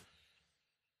guys.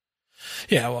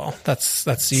 Yeah, well, that's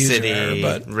the user City, error,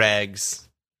 but Regs.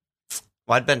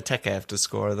 Why'd Benteke have to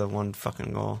score the one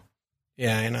fucking goal?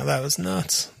 Yeah, I know that was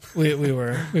nuts. We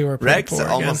were Regs poor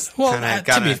almost again. kind of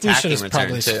got an attacking return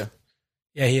probably too.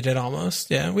 Yeah, he did almost.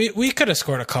 Yeah, we could have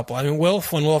scored a couple. I mean,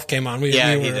 when Wilf came on, he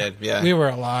did. Yeah, we were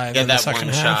alive. Yeah, in the that second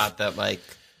one half. shot that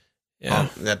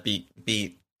that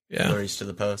beat Lloris to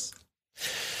the post.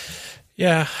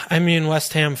 Yeah, I mean,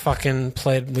 West Ham fucking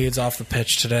played Leeds off the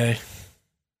pitch today.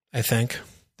 I think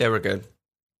they were good.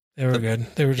 They were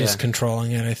good. They were just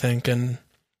controlling it, I think, and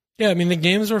yeah, I mean, the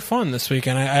games were fun this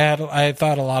weekend. I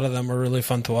thought a lot of them were really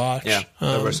fun to watch. Yeah,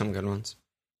 there were some good ones.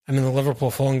 I mean, the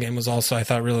Liverpool-Fulham game was also, I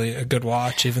thought, really a good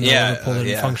watch, even though Liverpool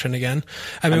didn't function again.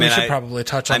 I mean, we should probably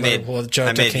touch on Liverpool with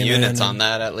Jota came in. I made units on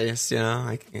that, at least, you know.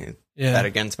 I can bet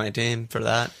against my team for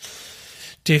that.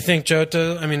 Do you think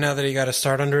Jota, I mean, now that he got a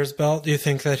start under his belt, do you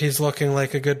think that he's looking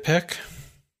like a good pick?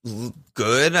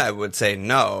 Good? I would say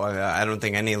no. I don't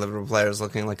think any Liverpool player is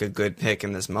looking like a good pick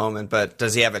in this moment, but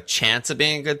does he have a chance of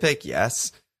being a good pick?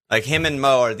 Yes. Like, him and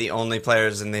Mo are the only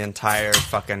players in the entire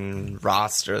fucking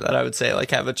roster that I would say,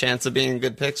 like, have a chance of being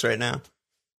good picks right now.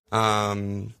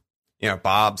 You know,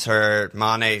 Bob's hurt.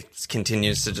 Mane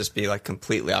continues to just be, like,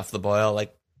 completely off the boil,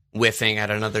 like, whiffing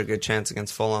at another good chance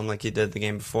against Fulham like he did the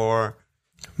game before.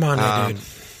 Mane, dude.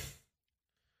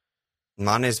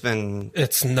 Mane's been...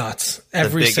 It's nuts.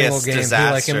 Every single game.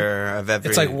 Disaster of every...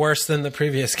 It's, like, worse than the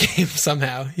previous game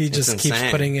somehow. He just keeps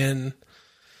putting in...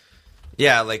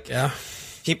 Yeah, like... Yeah.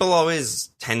 People always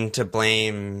tend to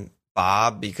blame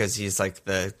Bob because he's like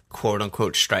the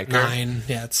quote-unquote striker.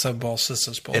 Yeah, it's so bullshit.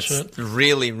 It's bullshit. It's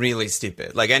really, really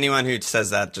stupid. Like, anyone who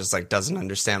says that just like doesn't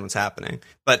understand what's happening.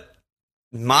 But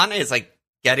Mane is like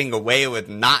getting away with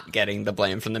not getting the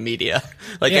blame from the media.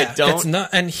 Like, it's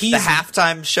not, and he's the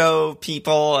halftime show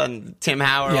people and Tim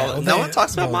Howard. No one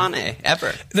talks about Mane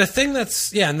ever. The thing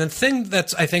that's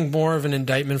I think more of an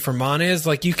indictment for Mane is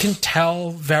like you can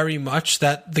tell very much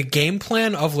that the game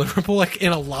plan of Liverpool, like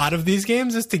in a lot of these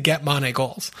games, is to get Mane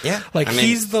goals. Yeah, like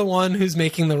he's the one who's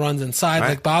making the runs inside. Right.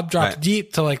 Like Bob drops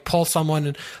deep to like pull someone,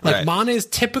 and like Mane is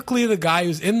typically the guy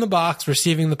who's in the box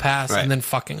receiving the pass and then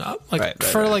fucking up. Like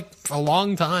for like a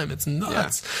long time. It's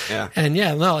nuts. Yeah. And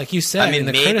like you said, I mean,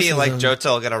 maybe like Jota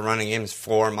will get a run of games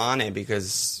for Mane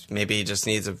because maybe he just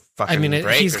needs a fucking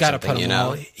break. He's got to put them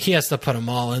all. He has to put them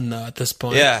all in though at this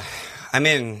point. Yeah. I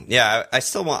mean, yeah, I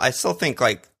still think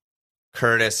like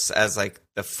Curtis as like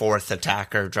the fourth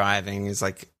attacker driving is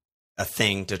like a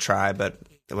thing to try, but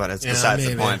it's besides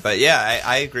the point. But yeah,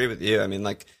 I agree with you. I mean,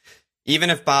 like, even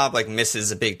if Bob like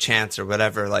misses a big chance or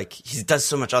whatever, like he does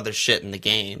so much other shit in the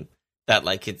game that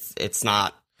like it's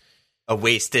not a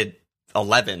wasted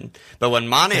 11. But when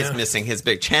Mane is missing his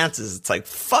big chances, it's like,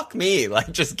 fuck me,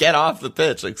 like just get off the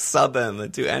pitch, like sub him,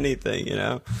 like do anything, you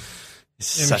know.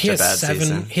 Such a bad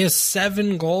season. He has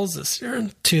 7 goals this year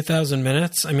in 2,000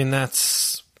 minutes. I mean,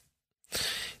 that's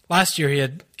last year he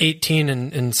had 18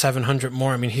 and 700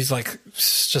 more. I mean, he's like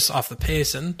just off the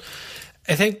pace. And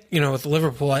I think, you know, with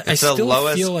Liverpool, I still feel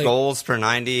like... the lowest goals per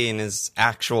 90 in his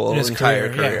actual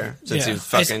entire career. Since he was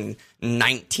fucking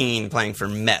 19 playing for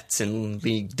Metz in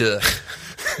Ligue 2.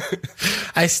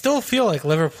 I still feel like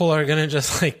Liverpool are going to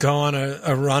just like go on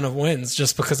a run of wins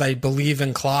just because I believe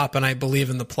in Klopp and I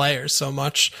believe in the players so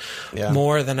much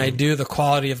more than I do the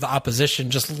quality of the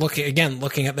opposition. Just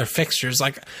looking at their fixtures,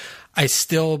 like I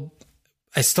still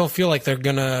feel like they're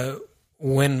going to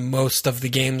win most of the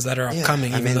games that are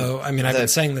upcoming, I've been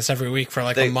saying this every week for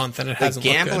like a month and it hasn't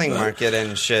looked good. The gambling market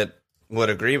and shit would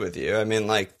agree with you. I mean,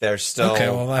 like, they're still okay.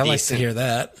 Well, I like to hear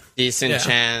that. Decent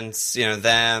chance,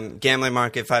 them, gambling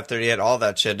market 538, all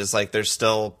that shit is like they're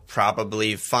still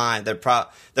probably fine.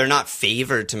 They're not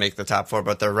favored to make the top 4,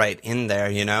 but they're right in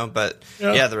there, But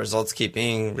the results keep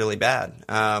being really bad.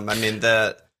 I mean,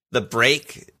 the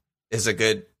break is a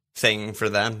good thing for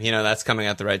them. That's coming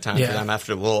at the right time for them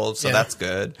after Wolves, so that's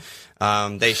good.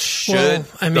 They should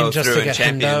go just through to in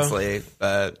Champions League,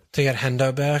 but to get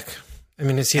Hendo back. I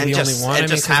mean, is he the only one? And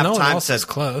just have no one time else to is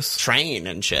close. Train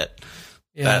and shit.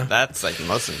 Yeah. That's like the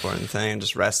most important thing.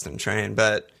 Just rest and train.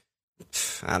 But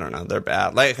I don't know. They're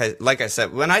bad. Like I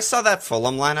said, when I saw that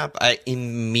Fulham lineup, I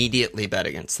immediately bet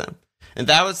against them. And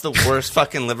that was the worst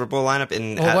fucking Liverpool lineup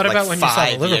in what about when you saw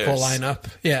the Liverpool years. lineup?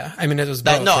 Yeah, I mean it was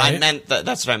both. No, right? I meant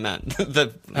that's what I meant.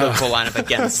 The Liverpool lineup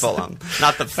against Fulham,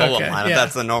 not the Fulham lineup. Yeah.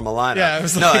 That's the normal lineup. Yeah, it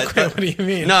was like, what do you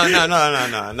mean? No.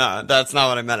 That's not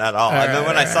what I meant at all. I meant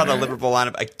when I saw the Liverpool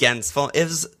lineup against Fulham, it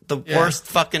was the worst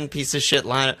fucking piece of shit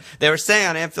lineup. They were saying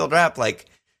on Anfield Rap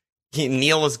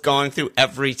Neil was going through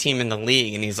every team in the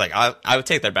league, and he's like, I would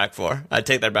take their back 4. I'd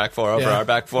take their back 4 over our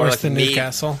back 4. Worse than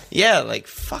Newcastle. Yeah,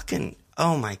 fucking.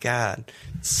 Oh my god,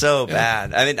 so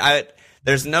bad. I mean,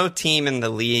 there's no team in the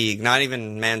league, not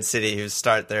even Man City, who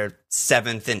start their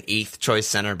 7th and 8th choice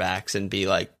center backs and be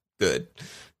good.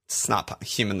 It's not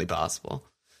humanly possible.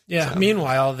 Yeah. So.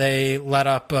 Meanwhile, they let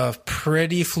up a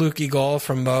pretty fluky goal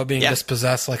from Mo being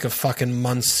dispossessed like a fucking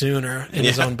month sooner in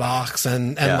his own box,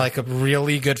 and like a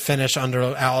really good finish under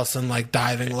Allison,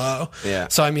 diving low. Yeah.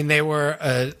 So I mean, they were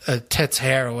a tit's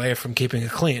hair away from keeping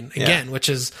it clean again, which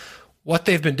is what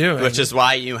they've been doing, which is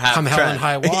why you have come hell and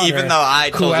high water. Even though I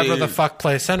told whoever the fuck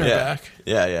plays center back.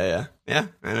 Yeah.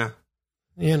 I know.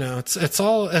 This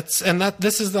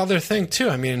is the other thing too.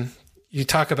 I mean, you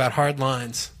talk about hard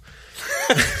lines.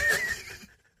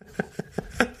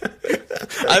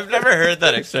 I've never heard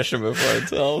that expression before.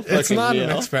 It's not an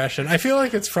expression. I feel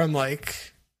like it's from I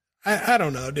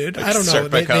don't know, dude. I don't know.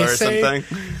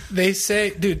 They say,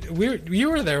 dude,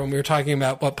 you were there when we were talking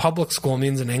about what public school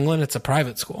means in England. It's a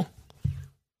private school.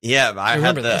 Yeah, but I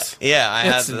remember this.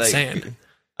 Yeah, it's insane.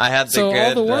 I had the so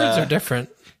good, all the words are different.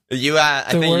 I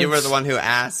think you were the one who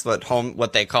asked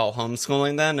what they call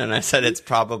homeschooling then, and I said it's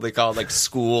probably called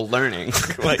school learning.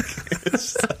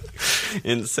 It's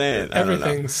insane.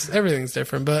 Everything's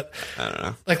different, but I don't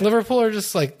know. Liverpool are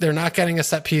just they're not getting a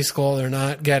set piece goal, they're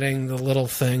not getting the little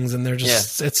things, and they're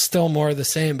just it's still more of the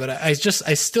same. But I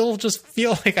still just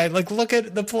feel I look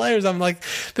at the players, I'm like,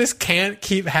 this can't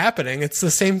keep happening. It's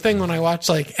the same thing when I watch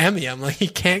Emmy. I'm like, he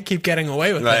can't keep getting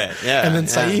away with it. Yeah, and then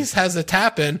Saiz has a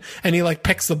tap in, and he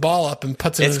picks the ball up and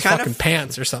puts it in his fucking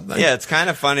pants or something. Yeah, it's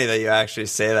kind of funny that you actually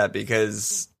say that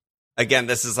because, again,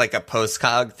 this is a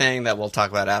post-cog thing that we'll talk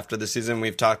about after the season.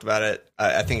 We've talked about it,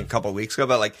 I think, a couple of weeks ago,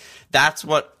 but that's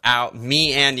what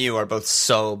me and you are both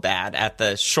so bad at,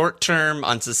 the short-term,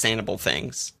 unsustainable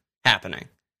things happening.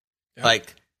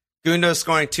 Yep. Gundo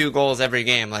scoring 2 goals every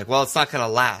game. Well, it's not going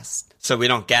to last, so we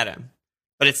don't get him.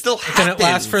 But it still happens.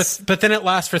 Then it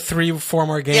lasts for 3-4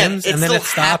 more games, and then it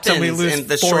stops, and we lose in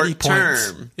the 40 short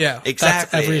points. Term. Yeah,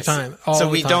 exactly. That's every time. So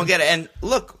we don't get it. And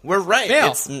look, we're right.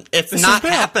 Bale. It's not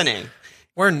happening.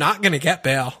 We're not going to get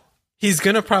Bale. He's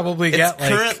going to probably get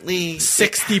currently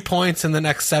 60 points in the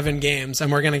next 7 games,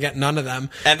 and we're going to get none of them.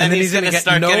 And then he's going to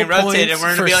start getting rotated, and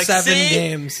we're going to be 7 see?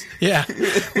 Games. Yeah,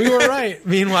 we were right.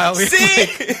 Meanwhile, we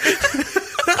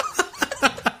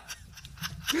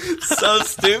so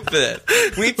stupid.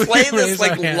 We play this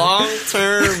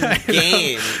long-term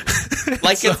game.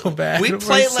 So bad. We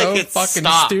play so it's fucking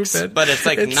stocks, stupid. but it's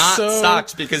not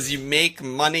stocks because you make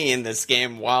money in this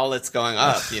game while it's going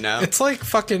up, It's like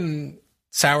fucking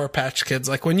Sour Patch Kids.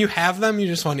 When you have them, you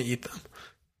just want to eat them.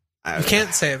 You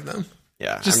can't save them.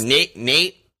 Yeah.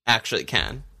 Nate actually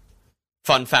can.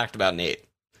 Fun fact about Nate.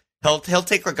 He'll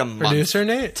take a month Producer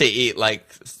Nate? To eat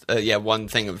one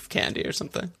thing of candy or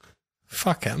something.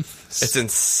 Fuck him. It's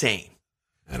insane.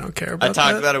 I don't care about I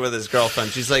talked about it with his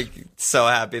girlfriend. She's so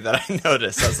happy that I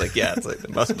noticed. I was like, yeah, it's the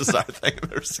most bizarre thing I've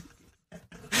ever seen.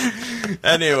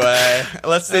 Anyway,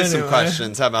 let's do some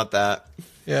questions. How about that?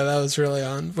 Yeah, that was really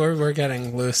on. We're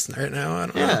getting loose right now. I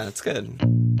don't know. Yeah, it's good.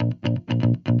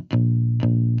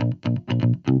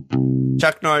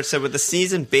 Chuck Norris said, with the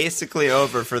season basically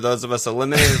over for those of us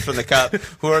eliminated from the cup,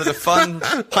 who are the fun,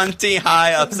 punty,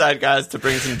 high upside guys to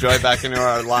bring some joy back into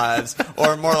our lives,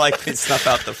 or more likely snuff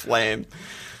out the flame?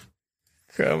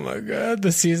 Oh my god,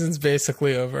 the season's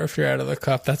basically over if you're out of the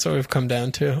cup. That's what we've come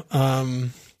down to.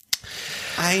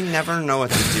 I never know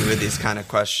what to do with these kind of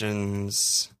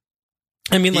questions.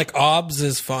 I mean, OBS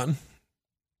is fun.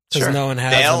 Because no one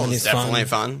has him, and he's definitely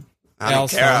fun. I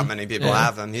don't care how many people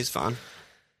have him. He's fun.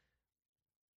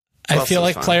 I feel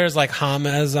like players like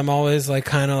James, I'm always like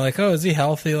kind of like, oh, is he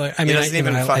healthy? Like, I mean,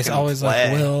 I always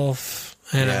like Wilf.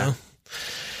 I know.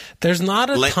 There's not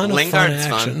a ton of fun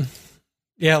action.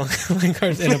 Yeah,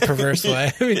 Lingard's in a perverse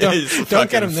way. I mean, don't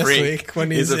get him this week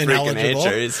when he's ineligible.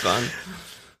 He's fun.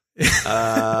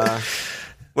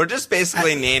 We're just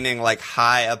basically naming like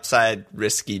high upside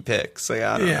risky picks. Like,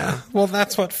 I don't know. Well,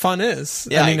 that's what fun is.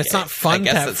 Yeah, I mean, it's not fun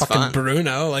to have fucking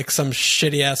Bruno, like some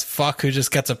shitty ass fuck who just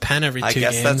gets a pen every 2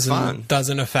 games and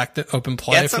doesn't affect open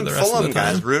play for the rest of the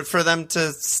time. Guys. Root for them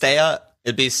to stay up.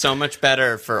 It'd be so much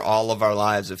better for all of our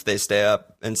lives if they stay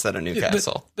up instead of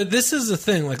Newcastle. But this is the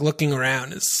thing, like looking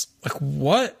around is like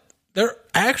what? There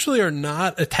actually are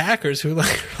not attackers who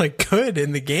like good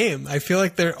in the game. I feel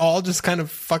like they're all just kind of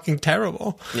fucking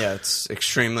terrible. Yeah, it's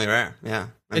extremely rare. Yeah.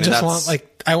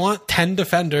 I want 10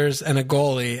 defenders and a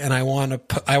goalie, and I want to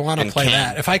play Kane.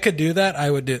 That. If I could do that,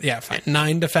 I would do. Yeah, fine.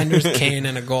 9 defenders, Kane,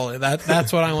 and a goalie.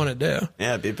 That's what I want to do.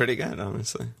 Yeah, it'd be pretty good,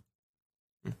 honestly.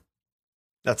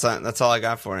 That's all I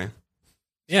got for you.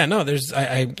 Yeah, no, there's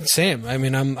same. I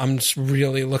mean, I'm just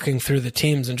really looking through the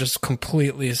teams and just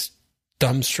completely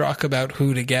dumbstruck about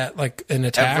who to get like an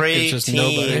attack. Every just team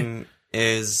nobody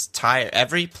is tired.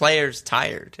 Every player's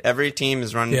tired. Every team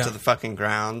is running to the fucking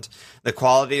ground. The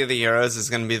quality of the Euros is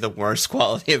going to be the worst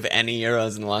quality of any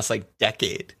Euros in the last like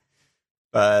decade.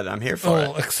 But I'm here for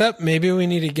it. Except maybe we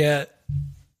need to get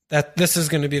that. This is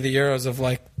going to be the Euros of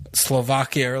like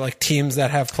Slovakia or like teams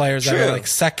that have players that are like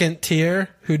second tier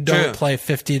who don't play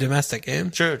 50 domestic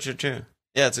games. True.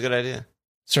 Yeah, it's a good idea.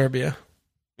 Serbia.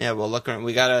 Yeah, well, look,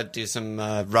 we gotta do some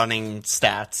running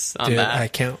stats on that. I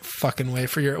can't fucking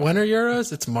wait for when are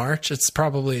Euros? It's March. It's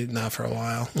probably not for a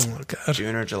while. Oh god,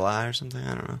 June or July or something.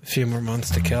 I don't know. A few more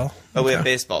months to kill. But we have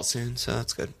baseball soon, so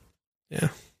that's good. Yeah.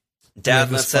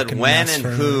 Dadma said when and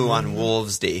who on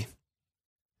Wolves D.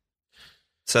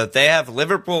 So they have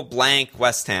Liverpool, blank,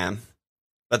 West Ham,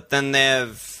 but then they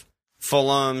have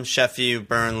Fulham, Sheffield,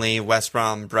 Burnley, West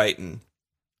Brom, Brighton.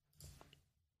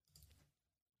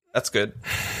 That's good.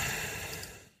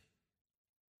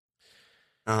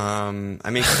 I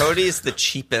mean, Cody's the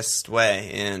cheapest way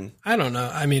in. I don't know.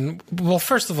 I mean, well,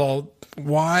 first of all,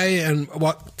 why and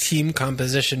what team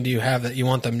composition do you have that you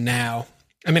want them now?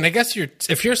 I mean, I guess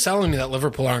if you're selling me that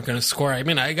Liverpool aren't going to score, I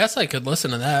mean, I guess I could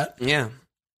listen to that. Yeah.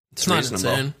 It's not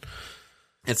insane.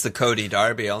 It's the Cody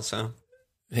Derby also.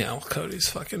 Yeah, well, Cody's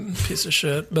fucking piece of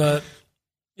shit, but...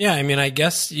 Yeah, I mean, I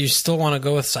guess you still want to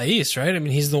go with Saiss, right? I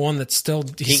mean, he's the one that still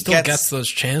gets those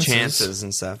chances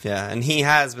and stuff. Yeah, and he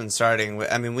has been starting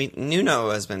with. I mean,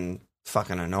 Nuno has been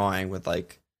fucking annoying with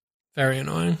like very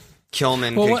annoying.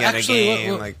 Kilman could get a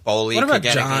game, like Bowley could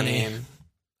get Johnny? a game.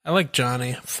 I like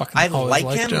Johnny. I like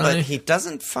him, Johnny. But he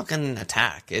doesn't fucking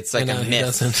attack. It's like a myth. He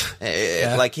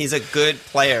doesn't. Like he's a good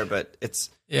player, but it's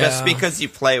just because you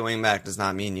play wingback does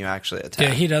not mean you actually attack.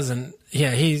 Yeah, he doesn't.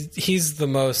 Yeah, he's the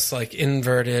most like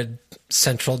inverted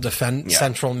central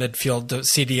midfield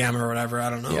CDM or whatever. I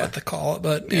don't know what to call it,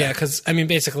 but because I mean,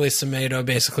 basically Semedo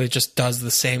basically just does the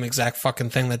same exact fucking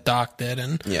thing that Doc did,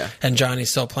 and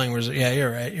Johnny's still playing. Yeah, you're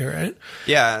right.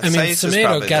 Yeah, I mean,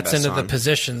 Semedo gets into the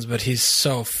positions, but he's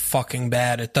so fucking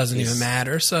bad it doesn't even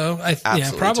matter. So probably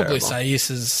terrible. Saiss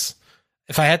is.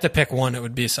 If I had to pick one, it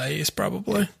would be Saiss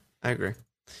probably. I agree.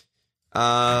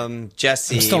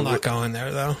 Jesse, I'm still not going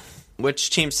there though. Which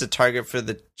team's to target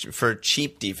for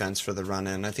cheap defense for the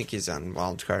run-in? I think he's on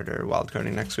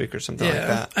wildcarding next week or something like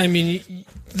that. I mean,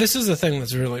 this is the thing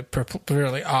that's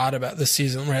really odd about this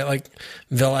season, right? Like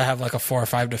Villa have like a 4 or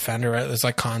 5 defender, right? There's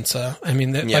like Konsa. I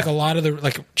mean, like a lot of the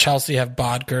like Chelsea have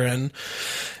Bodker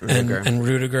and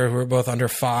Rudiger, who are both under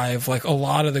 5. Like a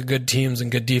lot of the good teams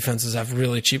and good defenses have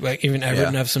really cheap. Like even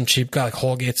Everton have some cheap guy. Like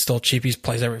Holgate's still cheap. He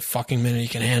plays every fucking minute he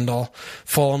can handle.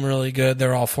 Fulham really good.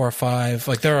 They're all 4 or 5.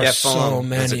 Like there are so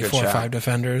many 4 or 5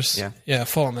 defenders. Yeah,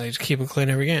 Fulham. They just keep it clean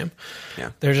every game.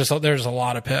 Yeah, there's a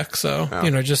lot of picks. So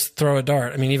just throw a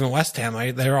dart. I mean, even West Ham,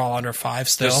 they're all under 5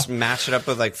 still. Just match it up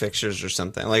with like fixtures or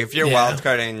something. Like if you're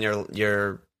wildcarding,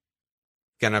 you're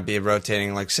gonna be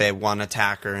rotating like say 1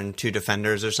 attacker and 2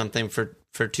 defenders or something for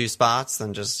 2 spots.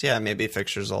 Then just maybe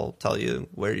fixtures will tell you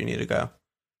where you need to go.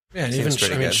 Yeah, and even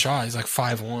Shaw is like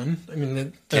 5'1". I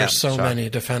mean, there's so many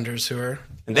defenders who are.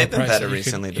 And they've been better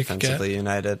recently defensively.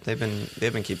 United, they've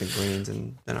been keeping cleans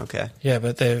and been okay. Yeah,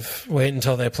 but they've wait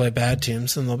until they play bad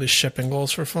teams and they'll be shipping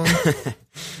goals for fun.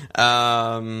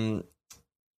 Can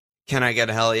I get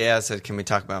a hell yeah? I said, can we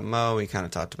talk about Mo? We kind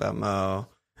of talked about Mo.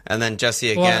 And then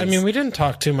Jesse again. Well, I mean, we didn't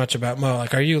talk too much about Mo.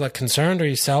 Like, are you like concerned? Are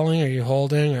you selling? Are you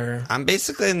holding? Or I'm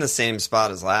basically in the same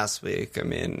spot as last week. I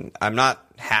mean, I'm not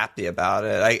happy about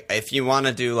it. If you want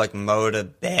to do like Mo to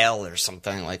bail or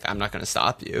something, like I'm not going to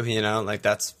stop you. You know, like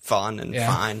that's fun and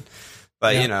fine.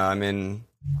 But you know, I mean,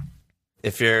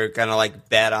 if you're gonna like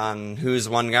bet on who's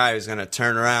one guy who's gonna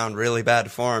turn around really bad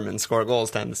form and score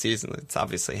goals to end the season, it's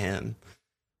obviously him.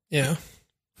 Yeah.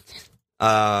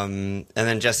 And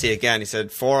then Jesse again, he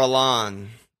said, for Alon,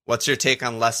 what's your take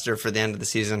on Leicester for the end of the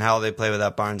season? How will they play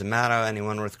without Barnes and Matto?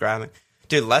 Anyone worth grabbing?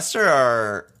 Dude, Leicester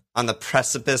are on the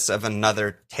precipice of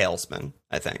another tailspin,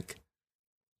 I think.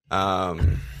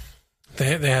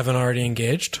 They haven't already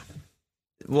engaged?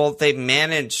 Well, they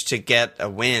managed to get a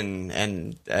win,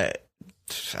 and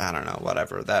I don't know,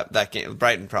 whatever. That game,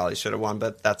 Brighton probably should have won,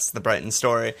 but that's the Brighton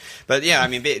story. But yeah, I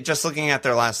mean, just looking at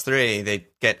their last three, they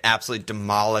get absolutely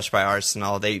demolished by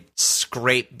Arsenal. They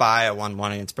scrape by a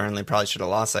 1-1 against Burnley. Probably should have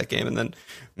lost that game, and then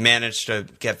managed to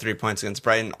get 3 points against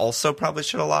Brighton. Also probably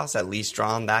should have lost, at least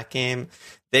drawn that game.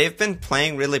 They've been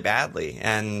playing really badly,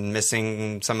 and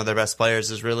missing some of their best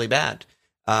players is really bad.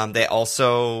 They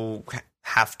also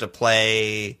have to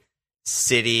play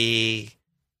City,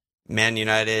 Man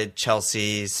United,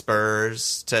 Chelsea,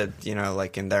 Spurs to, you know,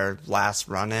 like in their last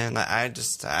run in. I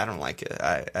don't like it.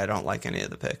 I don't like any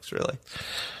of the picks, really.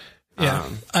 Yeah.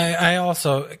 I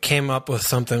also came up with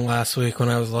something last week when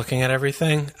I was looking at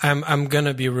everything. I'm going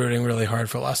to be rooting really hard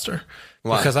for Leicester.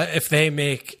 Why? Because if they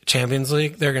make Champions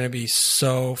League, they're going to be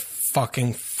so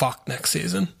fucking fucked next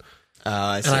season.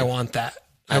 I see. And I want that.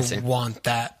 I want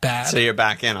that bad. So you're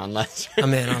back in on Leicester.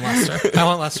 I'm in on Leicester. I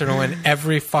want Leicester to win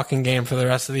every fucking game for the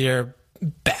rest of the year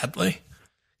badly.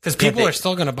 Because people are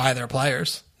still going to buy their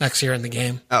players next year in the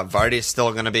game. Oh, Vardy's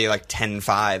still going to be like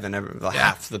 10-5, and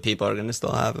half the people are going to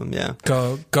still have him, yeah.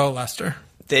 Go Leicester.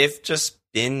 They've just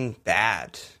been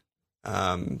bad.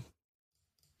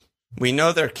 We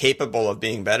know they're capable of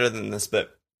being better than this,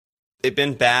 but they've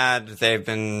been bad.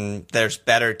 There's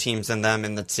better teams than them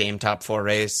in the same top four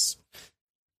race.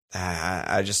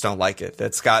 I just don't like it.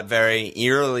 It's got very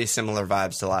eerily similar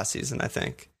vibes to last season, I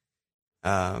think.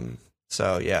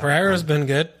 So, yeah. Pereira's been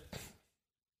good.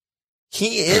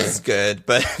 He is good,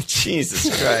 but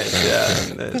Jesus Christ,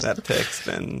 yeah. That pick's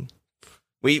been...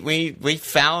 We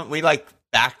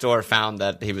backdoor found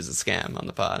that he was a scam on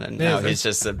the pod, and now he's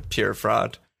just a pure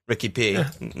fraud. Ricky P,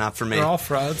 not for me. They're all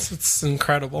frauds. It's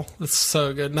incredible. It's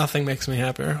so good. Nothing makes me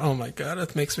happier. Oh my God,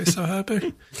 it makes me so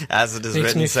happy. As it is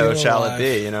written, so shall it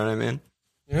be. You know what I mean?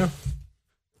 Yeah.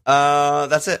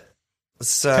 That's it.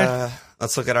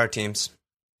 Let's look at our teams.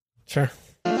 Sure.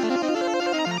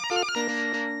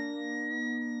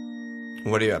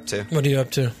 What are you up to? What are you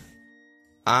up to?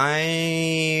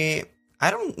 I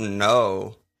don't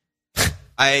know.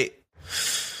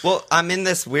 Well, I'm in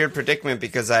this weird predicament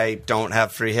because I don't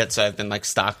have free hits, so I've been like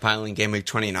stockpiling Game Week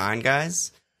 29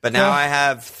 guys. But now I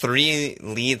have 3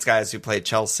 Leeds guys who played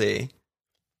Chelsea.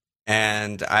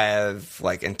 And I have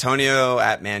like Antonio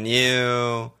at Man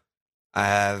U.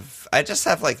 I just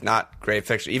have like not great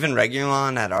fixtures. Even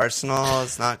Reguilon at Arsenal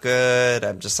is not good.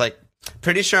 I'm just like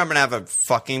pretty sure I'm going to have a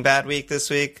fucking bad week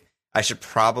this week. I should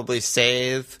probably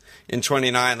save in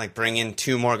 29, like bring in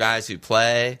 2 more guys who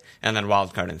play, and then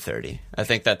wildcard in 30. I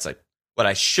think that's like what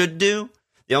I should do.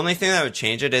 The only thing that would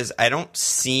change it is I don't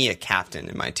see a captain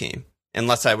in my team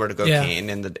unless I were to go Kane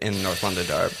in North London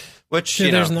Derby. Which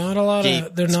there's not a lot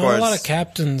of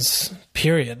captains.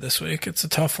 Period this week. It's a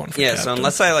tough one for captains. So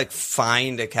unless I like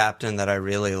find a captain that I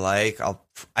really like,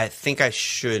 I think I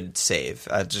should save.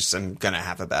 I'm gonna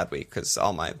have a bad week because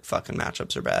all my fucking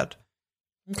matchups are bad.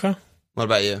 Okay. What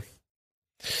about you?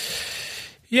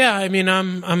 Yeah, I mean,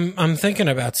 I'm thinking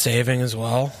about saving as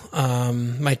well.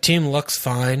 My team looks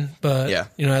fine, but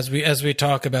you know, as we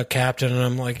talk about captain, and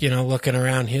I'm like, you know, looking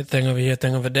around, thing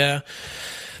of a day.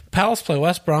 Palace play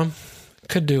West Brom.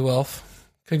 Could do Wilf.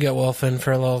 Could get Wilf in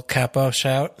for a little capo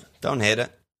shout. Don't hate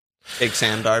it. Big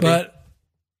Sam Derby. But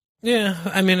yeah,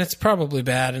 I mean, it's probably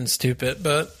bad and stupid,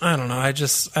 but I don't know. I'm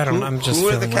just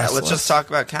feeling restless. Let's just talk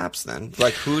about caps then.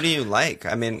 Like, who do you like?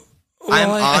 I mean,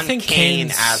 I think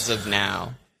Kane as of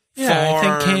now. Yeah, Form,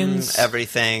 I think Kane's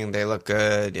everything. They look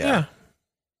good. Yeah.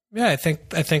 I think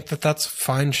that's a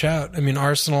fine shout. I mean,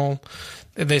 Arsenal,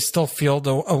 they still field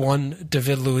a one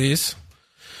David Luiz.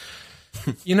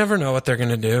 You never know what they're going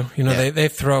to do. You know, they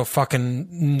throw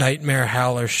fucking nightmare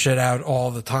howler shit out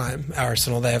all the time.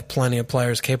 Arsenal, they have plenty of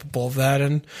players capable of that,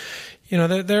 and you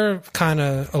know they're kind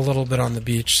of a little bit on the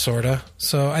beach, sort of.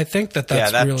 So I think that's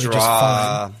that really draw just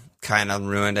fine. Kind of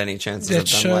ruined any chances. It of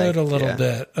them showed a little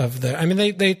bit of their. I mean,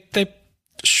 they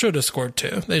should have scored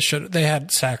 2. They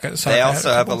had Saka. They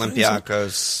also have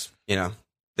Olympiacos. You know,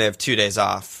 they have 2 days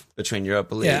off between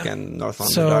Europa League and North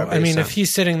London Derby. I mean, if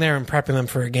he's sitting there and prepping them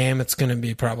for a game, it's going to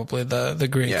be probably the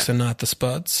Greeks and not the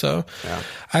Spuds. So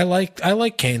I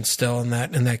like Kane still in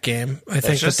that game. I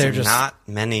think that they're just not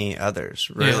many others.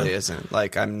 Really isn't.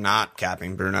 Like, I'm not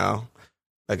capping Bruno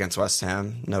against West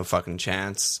Ham. No fucking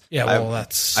chance. Yeah, well,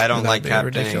 I don't like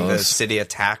captaining the City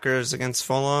attackers against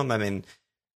Fulham. I mean,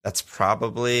 that's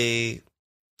probably,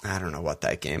 I don't know what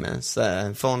that game is.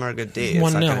 Fulham are a good D.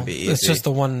 It's not going to be easy. It's just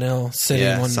the 1-0 City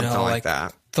 1-0. Something like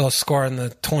that. They'll score in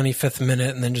the 25th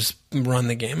minute and then just run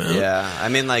the game out. Yeah, I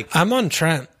mean, like, I'm on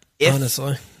Trent.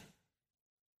 Honestly,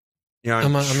 you're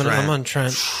on Trent. I'm on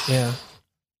Trent. Yeah,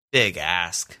 big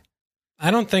ask. I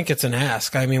don't think it's an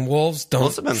ask. I mean, Wolves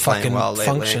don't have been fucking well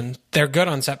function. They're good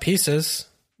on set pieces,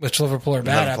 which Liverpool are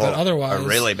bad at, but otherwise are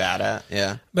really bad at.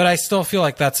 Yeah, but I still feel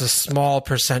like that's a small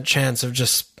 % chance of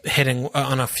just hitting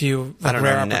on a few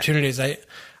rare opportunities.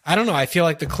 I don't know. I feel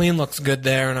like the clean looks good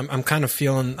there, and I'm kind of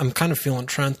feeling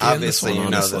Trent. Obviously, you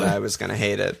know that I was going to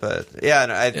hate it, but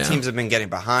teams have been getting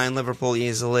behind Liverpool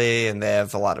easily, and they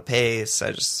have a lot of pace.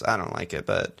 I don't like it,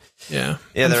 but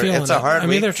it's a hard.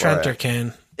 I'm either Trent or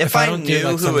Kane. If I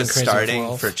knew who was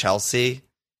starting for Chelsea,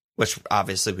 which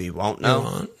obviously we won't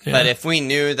know, but if we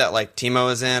knew that like Timo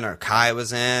was in, or Kai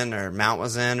was in, or Mount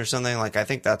was in, or something, like I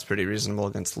think that's pretty reasonable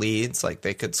against Leeds. Like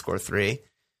they could score 3.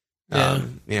 Yeah.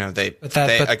 They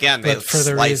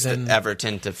sliced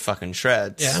Everton to fucking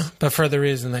shreds. Yeah, but for the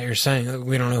reason that you're saying,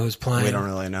 we don't know who's playing. We don't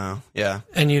really know. Yeah,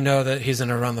 and you know that he's going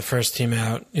to run the first team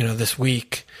out. This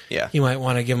week. Yeah, you might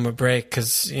want to give him a break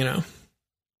because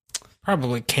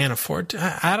probably can't afford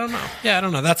to. I don't know. Yeah, I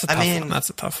don't know. That's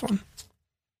a tough one.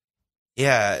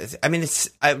 Yeah, I mean,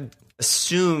 I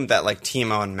assume that like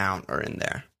Timo and Mount are in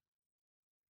there.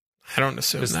 I don't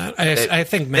assume that. I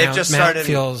think Mount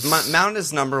feels... Mount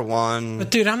is number 1. But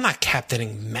dude, I'm not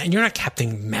captaining Mount. You're not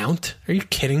captaining Mount. Are you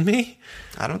kidding me?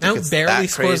 I don't think Mount barely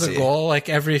scores a goal like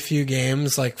every few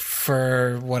games, like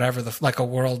for whatever, like a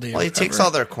worldie. Well, he takes all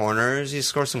their corners. He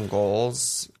scores some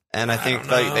goals. And I think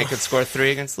they could score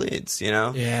 3 against Leeds,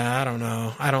 Yeah, I don't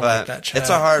know. I don't like that chat. It's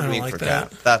a hard week for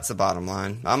Cap. That's the bottom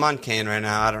line. I'm on Kane right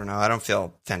now. I don't know. I don't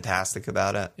feel fantastic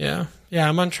about it. Yeah. Yeah,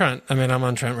 I'm on Trent. I'm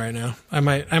on Trent right now. I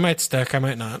might stick. I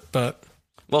might not, but...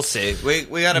 We'll see.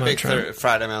 We got a big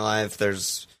Friday Night Live.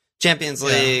 There's Champions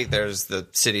League. There's the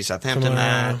City-Southampton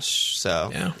match.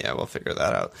 So, yeah, we'll figure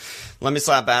that out. Let me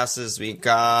slap asses. We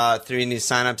got 3 new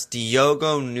signups.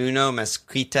 Diogo Nuno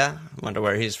Mesquita. I wonder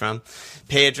where he's from.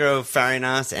 Pedro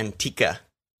Farinas and Tika.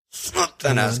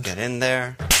 And us get in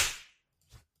there.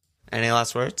 Any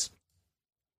last words?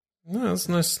 No, it's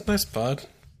nice pod.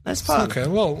 Nice pod. Okay, a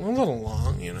little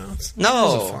long,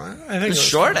 I think it's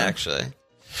short, actually.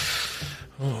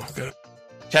 Oh, good.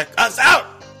 Check us out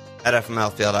at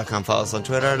fmlfl.com. Follow us on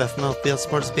Twitter at fmlfl.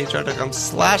 Support us at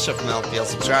patreon.com/fmlfl.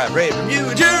 Subscribe, rate,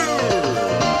 review,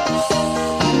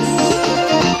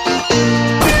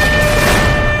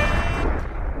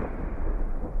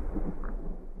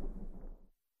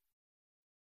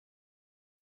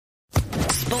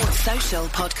 Sports Social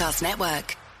Podcast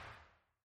Network.